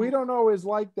 We don't always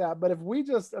like that, but if we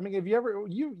just, I mean, if you ever,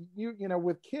 you know,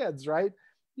 with kids, right?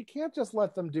 You can't just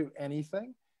let them do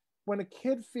anything. When a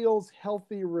kid feels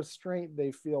healthy restraint,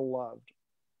 they feel loved.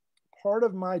 Part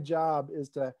of my job is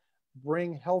to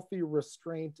bring healthy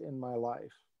restraint in my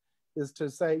life, is to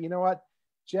say, you know what?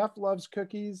 Jeff loves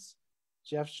cookies.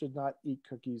 Jeff should not eat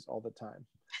cookies all the time.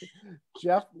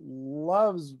 Jeff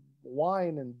loves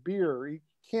wine and beer. He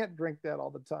can't drink that all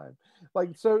the time.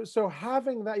 Like, so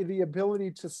having that, the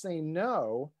ability to say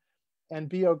no and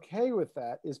be okay with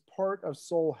that is part of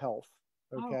soul health.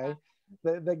 Okay.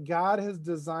 That God has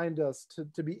designed us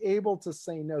to be able to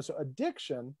say no. So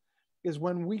addiction is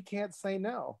when we can't say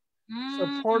no.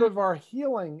 So part of our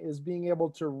healing is being able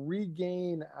to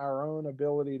regain our own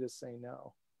ability to say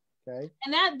no. Okay.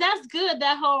 And that's good,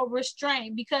 that whole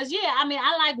restraint, because yeah, I mean,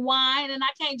 I like wine and I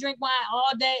can't drink wine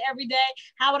all day, every day.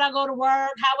 How would I go to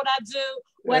work? How would I do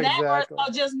whatever? Exactly.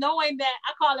 So just knowing that,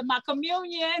 I call it my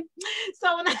communion.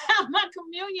 So when I have my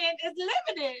communion, it's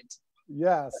limited.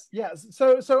 Yes, yes.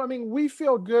 So I mean, we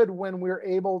feel good when we're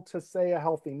able to say a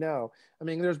healthy no. I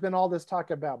mean, there's been all this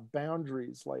talk about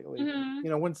boundaries lately. You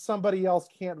know, when somebody else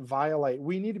can't violate,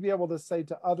 we need to be able to say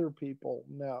to other people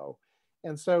no.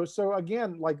 And so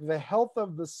again, like the health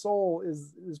of the soul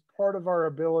is part of our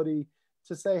ability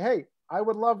to say, hey, I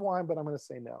would love wine, but I'm going to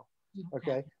say no.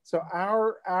 Okay. So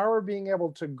our being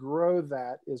able to grow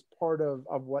that is part of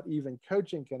what even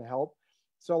coaching can help.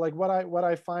 So like what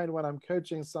I find when I'm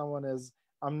coaching someone is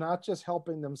I'm not just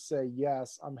helping them say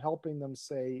yes, I'm helping them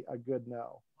say a good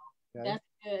no. Okay. That's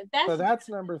good. So that's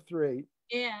number 3.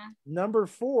 Yeah. Number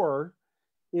 4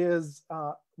 is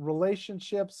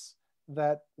relationships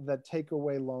that take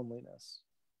away loneliness.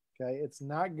 Okay. It's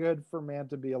not good for man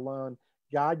to be alone.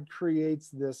 God creates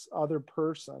this other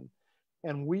person,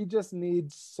 and we just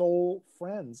need soul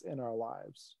friends in our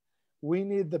lives. We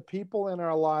need the people in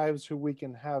our lives who we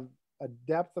can have a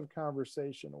depth of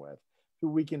conversation with, who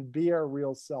we can be our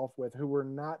real self with, who we're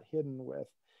not hidden with.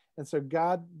 And so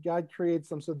God creates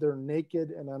them so they're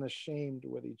naked and unashamed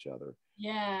with each other.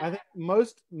 Yeah. I think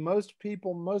most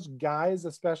people, most guys,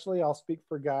 especially, I'll speak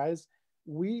for guys,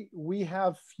 we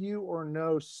have few or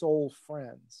no soul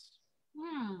friends.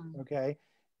 Okay.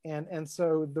 And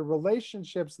so the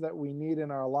relationships that we need in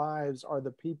our lives are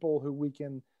the people who we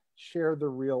can share the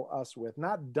real us with,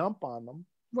 not dump on them.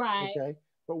 Right. Okay.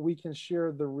 But we can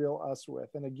share the real us with.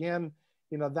 And again,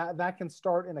 you know, that can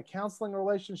start in a counseling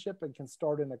relationship. It can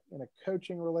start in a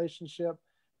coaching relationship,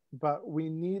 but we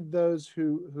need those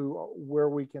who where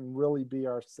we can really be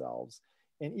ourselves.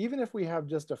 And even if we have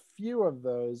just a few of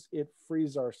those, it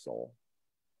frees our soul.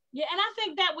 Yeah, and I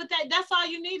think that with that's all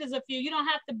you need is a few. You don't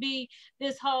have to be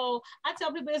this whole, I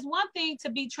tell people it's one thing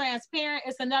to be transparent,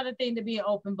 it's another thing to be an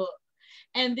open book.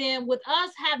 And then with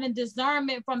us having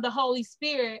discernment from the Holy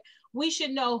Spirit, we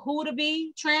should know who to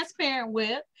be transparent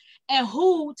with and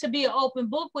who to be an open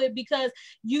book with, because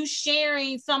you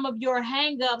sharing some of your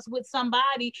hangups with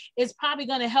somebody is probably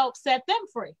going to help set them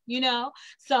free, you know?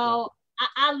 So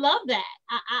I love that.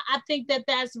 I think that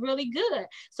that's really good.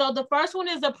 So the first one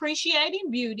is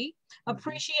appreciating beauty,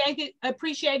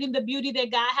 appreciating the beauty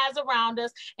that God has around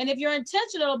us. And if you're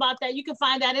intentional about that, you can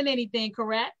find that in anything,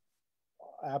 correct?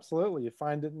 Absolutely. You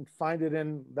find it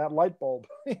in that light bulb.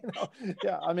 You know?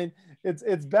 Yeah. I mean,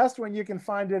 it's best when you can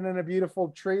find it in a beautiful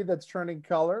tree that's turning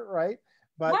color, right?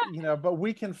 But you know, but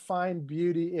we can find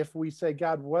beauty if we say,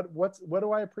 God, what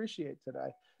do I appreciate today?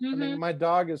 I mean, my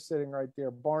dog is sitting right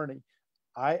there, Barney.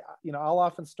 I'll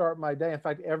often start my day. In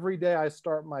fact, every day I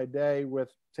start my day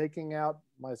with taking out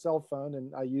my cell phone,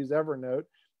 and I use Evernote,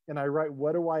 and I write,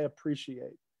 what do I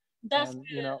appreciate? That's and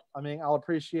good. You know, I mean, I'll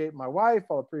appreciate my wife,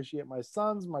 I'll appreciate my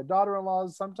sons, my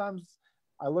daughter-in-laws. Sometimes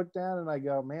I look down and I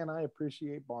go, man, I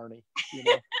appreciate Barney, you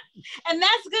know. And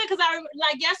that's good, because I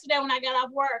like yesterday when I got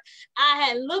off work, I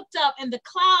had looked up and the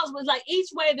clouds was like, each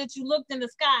way that you looked in the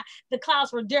sky, the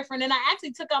clouds were different. And I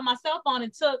actually took out my cell phone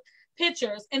and took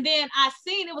pictures, and then I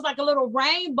seen it was like a little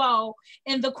rainbow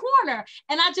in the corner,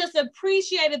 and I just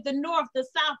appreciated the north, the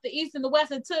south, the east, and the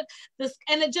west, and took this,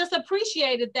 and it just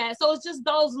appreciated that. So it's just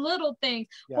those little things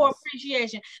for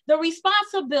appreciation. The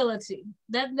responsibility,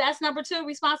 that's number 2,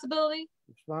 responsibility.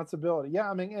 Yeah,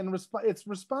 I mean, and it's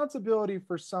responsibility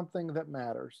for something that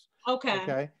matters.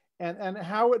 Okay. And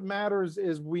how it matters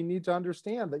is we need to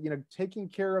understand that, you know, taking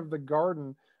care of the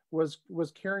garden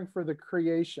was caring for the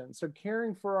creation. So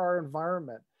caring for our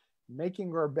environment,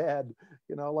 making our bed,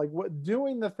 you know, like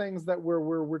doing the things that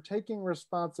we're taking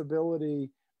responsibility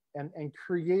and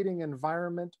creating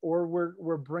environment, or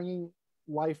we're bringing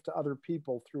life to other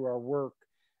people through our work.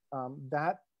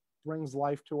 That brings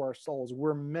life to our souls.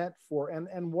 We're meant for,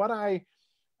 and what I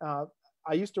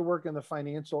used to work in the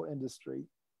financial industry,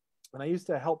 and I used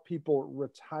to help people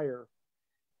retire.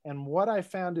 And what I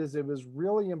found is it was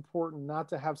really important not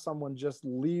to have someone just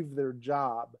leave their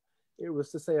job. It was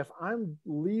to say, if I'm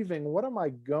leaving, what am I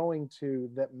going to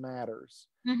that matters?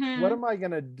 Mm-hmm. What am I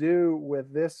going to do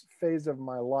with this phase of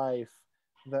my life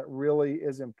that really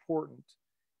is important?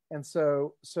 And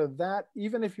so that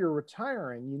even if you're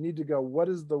retiring, you need to go, what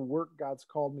is the work God's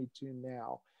called me to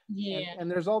now? Yeah. And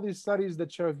there's all these studies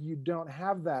that show if you don't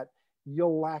have that,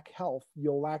 you'll lack health,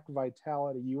 you'll lack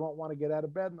vitality. You won't want to get out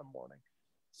of bed in the morning.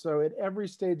 So at every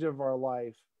stage of our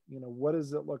life, what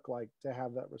does it look like to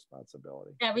have that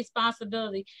responsibility? That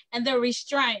responsibility and the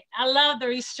restraint. I love the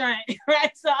restraint,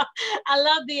 right? So I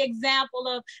love the example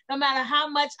of no matter how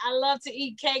much I love to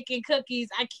eat cake and cookies,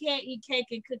 I can't eat cake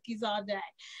and cookies all day.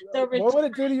 What would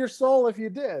it do to your soul if you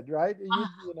did, right?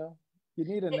 You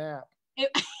need a nap.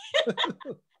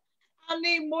 I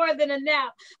need more than a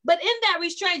nap. But in that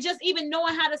restraint, just even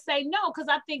knowing how to say no, because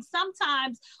I think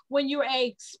sometimes when you're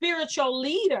a spiritual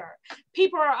leader,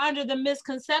 people are under the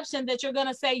misconception that you're going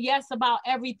to say yes about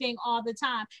everything all the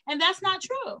time. And that's not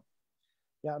true.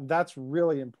 Yeah, that's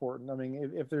really important. I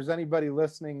mean, if there's anybody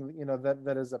listening,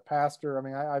 that is a pastor. I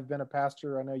mean, I've been a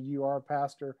pastor. I know you are a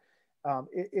pastor.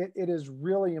 It is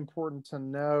really important to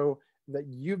know that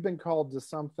you've been called to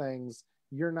some things.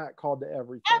 You're not called to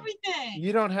everything.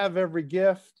 You don't have every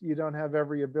gift. You don't have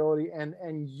every ability.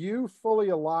 And you fully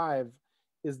alive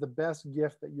is the best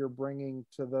gift that you're bringing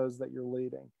to those that you're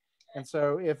leading. And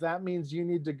so if that means you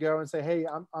need to go and say, hey,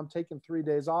 I'm taking 3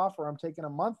 days off, or I'm taking a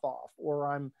month off, or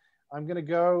I'm going to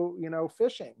go,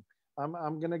 fishing. I'm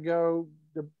going to go,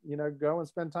 go and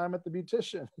spend time at the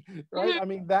beautician, right? I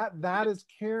mean, that is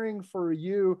caring for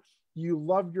you. You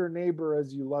love your neighbor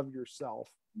as you love yourself.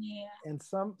 Yeah. And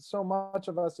so much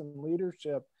of us in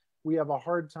leadership, we have a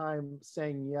hard time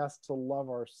saying yes to love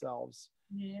ourselves.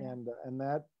 Yeah. And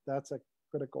that's a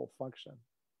critical function.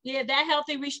 Yeah, that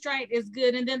healthy restraint is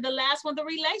good. And then the last one, the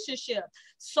relationship,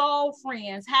 soul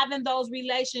friends, having those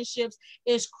relationships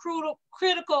is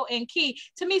critical and key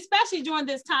to me, especially during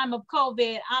this time of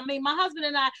COVID. I mean, my husband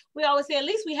and I, we always say, at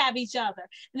least we have each other.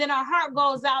 And then our heart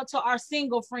goes out to our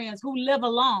single friends who live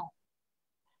alone.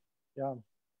 Yeah.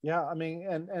 Yeah. I mean,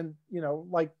 and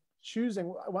like choosing,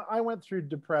 when I went through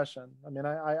depression, I mean,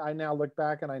 I now look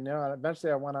back and I know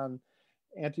eventually I went on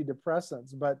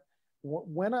antidepressants, but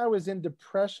when I was in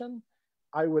depression,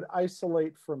 I would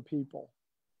isolate from people.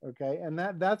 Okay. And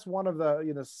that's one of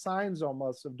the, signs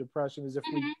almost of depression is if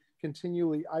we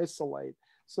continually isolate.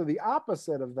 So the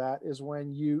opposite of that is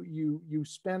when you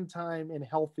spend time in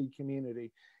healthy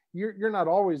community. You're not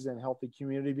always in healthy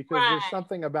community because there's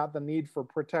something about the need for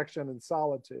protection and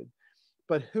solitude.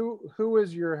 But who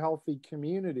is your healthy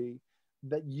community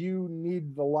that you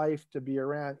need the life to be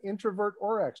around, introvert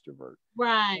or extrovert?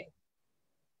 Right.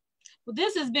 Well,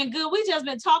 this has been good. We just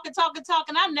been talking.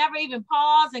 I've never even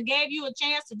paused and gave you a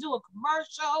chance to do a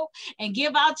commercial and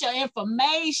give out your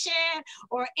information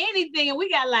or anything. And we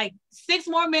got like 6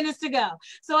 more minutes to go.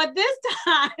 So at this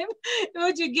time,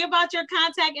 would you give out your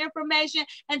contact information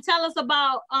and tell us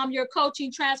about your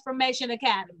Coaching Transformation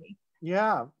Academy?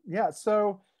 Yeah.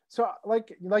 So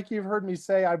like you've heard me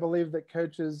say, I believe that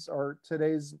coaches are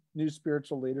today's new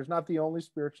spiritual leaders, not the only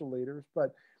spiritual leaders,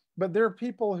 but there are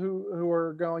people who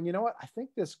are going, you know what, I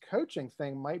think this coaching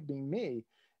thing might be me.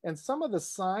 And some of the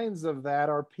signs of that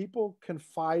are people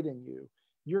confide in you.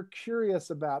 You're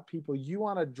curious about people. You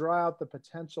want to draw out the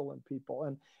potential in people.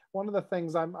 And one of the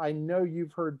things I know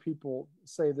you've heard people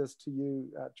say this to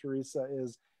you, Teresa,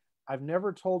 is I've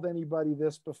never told anybody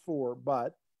this before,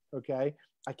 but okay,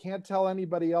 I can't tell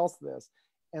anybody else this.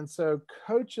 And so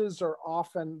coaches are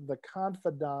often the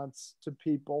confidants to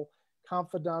people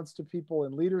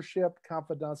in leadership,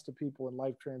 confidants to people in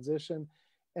life transition.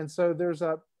 And so there's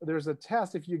a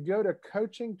test. If you go to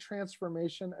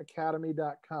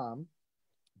coachingtransformationacademy.com,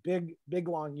 big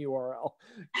long URL,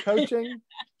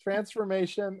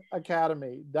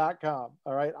 coachingtransformationacademy.com.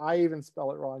 All right. I even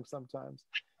spell it wrong sometimes.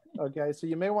 Okay. So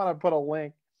you may want to put a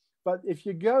link, but if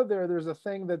you go there, there's a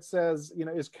thing that says,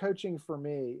 is coaching for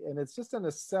me? And it's just an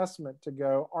assessment to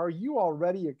go, are you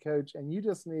already a coach and you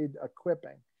just need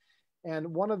equipping?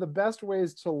 And one of the best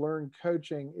ways to learn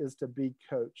coaching is to be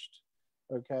coached,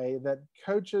 okay? That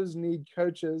coaches need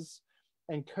coaches,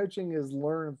 and coaching is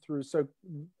learned through. So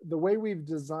the way we've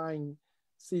designed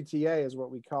CTA is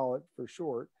what we call it for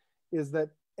short, is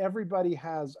that everybody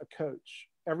has a coach.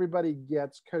 everybody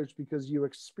gets coached because you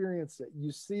experience it.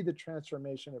 You see the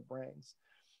transformation it brings.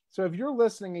 So if you're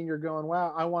listening and you're going,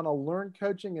 wow, I want to learn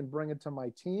coaching and bring it to my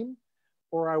team,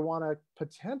 or I want to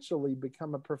potentially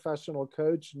become a professional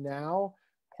coach now,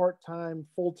 part-time,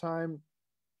 full-time,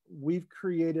 we've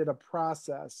created a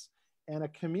process and a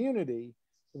community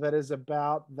that is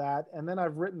about that. And then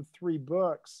I've written 3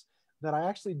 books that I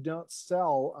actually don't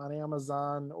sell on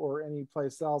Amazon or any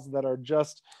place else, that are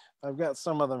just, I've got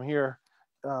some of them here.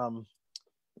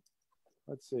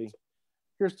 Let's see,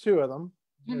 here's 2 of them.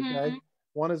 Okay.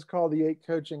 One is called The 8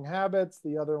 Coaching Habits.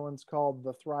 The other one's called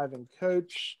The Thriving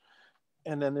Coach.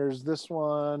 And then there's this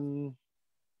one.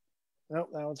 Nope,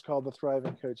 that one's called The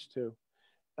Thriving Coach too.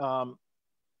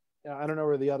 I don't know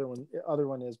where the other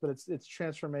one is, but it's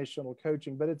transformational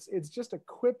coaching. But it's just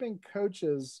equipping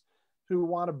coaches who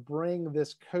want to bring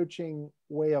this coaching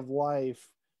way of life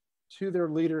to their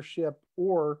leadership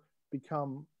or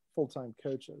become full-time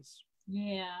coaches.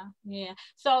 Yeah.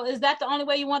 So is that the only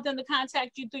way you want them to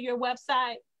contact you, through your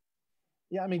website?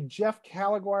 Yeah, I mean,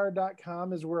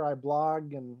 jeffcaliguire.com is where I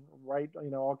blog and write,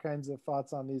 all kinds of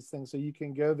thoughts on these things. So you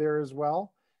can go there as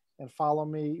well and follow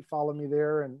me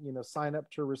there, and, sign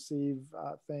up to receive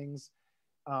things.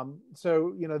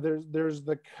 So, there's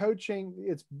the coaching,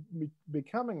 it's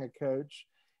becoming a coach.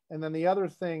 And then the other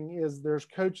thing is, there's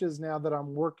coaches now that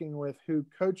I'm working with who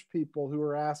coach people who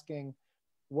are asking,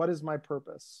 what is my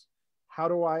purpose? How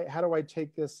do I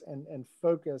take this and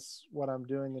focus what I'm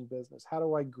doing in business? How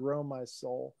do I grow my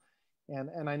soul?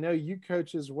 And I know you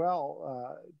coach as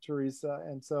well, Teresa.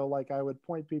 And so I would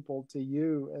point people to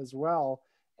you as well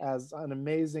as an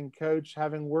amazing coach,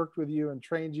 having worked with you and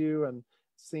trained you and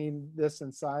seen this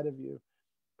inside of you.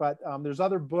 But there's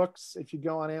other books. If you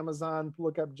go on Amazon,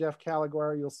 look up Jeff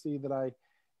Caliguire, you'll see that I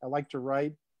like to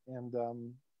write, and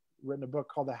written a book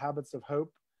called The Habits of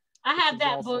Hope. I have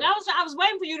that book. I was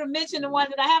waiting for you to mention the one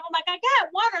that I have. I'm like, I got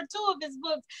 1 or 2 of his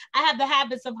books. I have The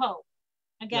Habits of Hope.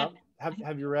 I got it.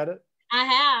 Have you read it? I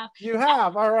have. You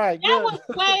have? All right. That was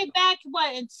way back,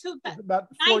 in 2000? About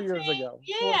 4 years ago.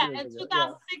 Yeah, in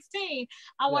 2016.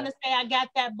 I want to say I got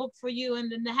that book for you,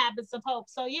 and then The Habits of Hope.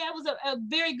 So yeah, it was a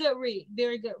very good read.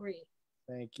 Very good read.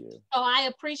 Thank you. So I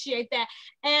appreciate that.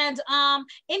 And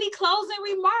any closing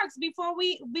remarks before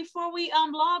we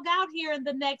log out here in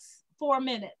the next 4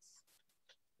 minutes?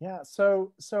 Yeah.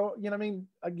 So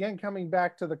again, coming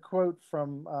back to the quote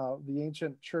from the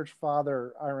ancient church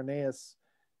father Irenaeus,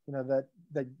 that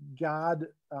God,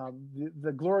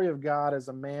 the glory of God is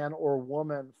a man or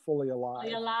woman fully alive.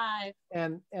 Fully alive.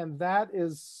 And that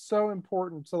is so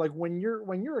important. So when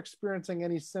you're experiencing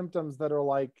any symptoms that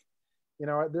are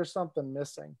there's something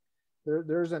missing,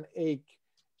 there's an ache.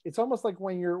 It's almost like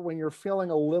when you're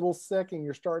feeling a little sick and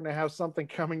you're starting to have something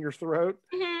come in your throat.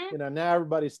 Now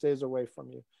everybody stays away from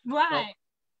you. Right.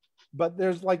 But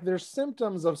there's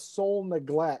symptoms of soul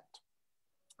neglect.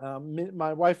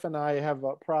 My wife and I have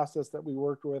a process that we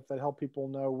worked with that help people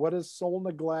know what is soul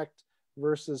neglect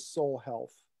versus soul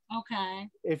health. Okay.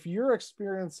 If you're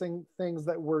experiencing things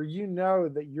that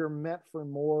that you're meant for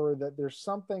more, that there's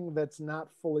something that's not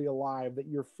fully alive, that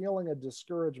you're feeling a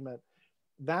discouragement,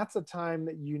 that's a time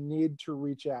that you need to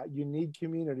reach out. You need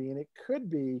community, and it could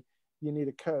be you need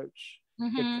a coach.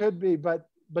 It could be, but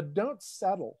don't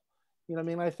settle.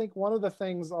 I think one of the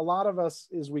things a lot of us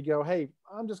is we go, hey,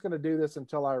 I'm just going to do this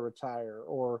until I retire,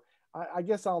 or I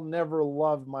guess I'll never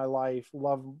love my life,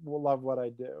 love what I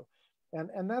do.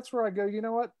 And that's where I go, you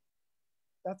know what?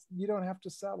 You don't have to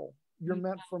settle. You're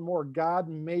meant for more. God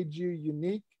made you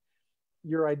unique.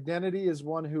 Your identity is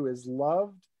one who is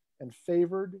loved and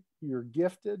favored. You're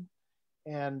gifted.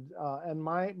 And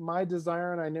my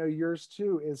desire, and I know yours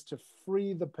too, is to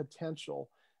free the potential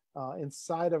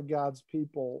inside of God's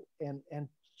people and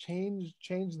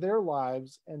change their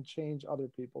lives and change other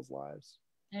people's lives.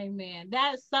 Amen.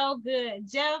 That's so good.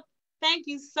 Jeff, thank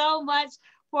you so much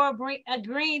for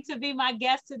agreeing to be my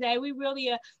guest today. We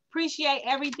really appreciate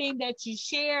everything that you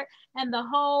shared and the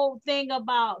whole thing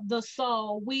about the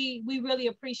soul. We really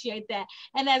appreciate that.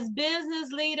 And as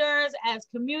business leaders, as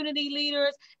community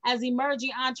leaders, as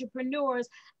emerging entrepreneurs,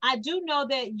 I do know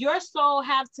that your soul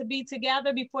has to be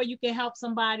together before you can help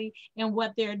somebody in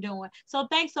what they're doing. So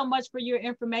thanks so much for your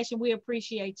information. We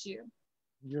appreciate you.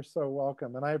 You're so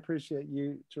welcome. And I appreciate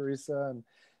you, Teresa. And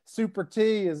Super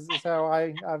T is how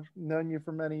I've known you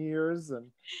for many years, and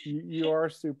you are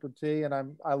Super T, and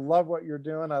I love what you're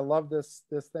doing. I love this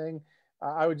thing.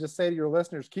 I would just say to your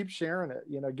listeners, keep sharing it.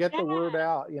 Get the word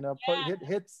out.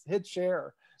 Hit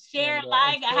share. Share,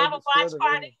 have a watch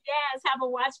party. Yes, have a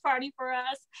watch party for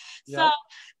us. Yeah. So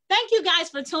Thank you guys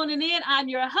for tuning in. I'm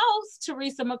your host,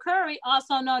 Teresa McCurry,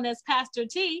 also known as Pastor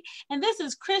T, and this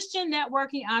is Christian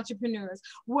Networking Entrepreneurs,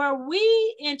 where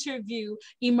we interview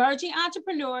emerging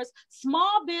entrepreneurs,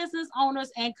 small business owners,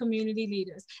 and community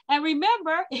leaders. And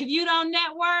remember, if you don't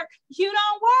network, you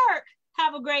don't work.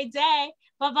 Have a great day.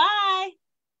 Bye-bye.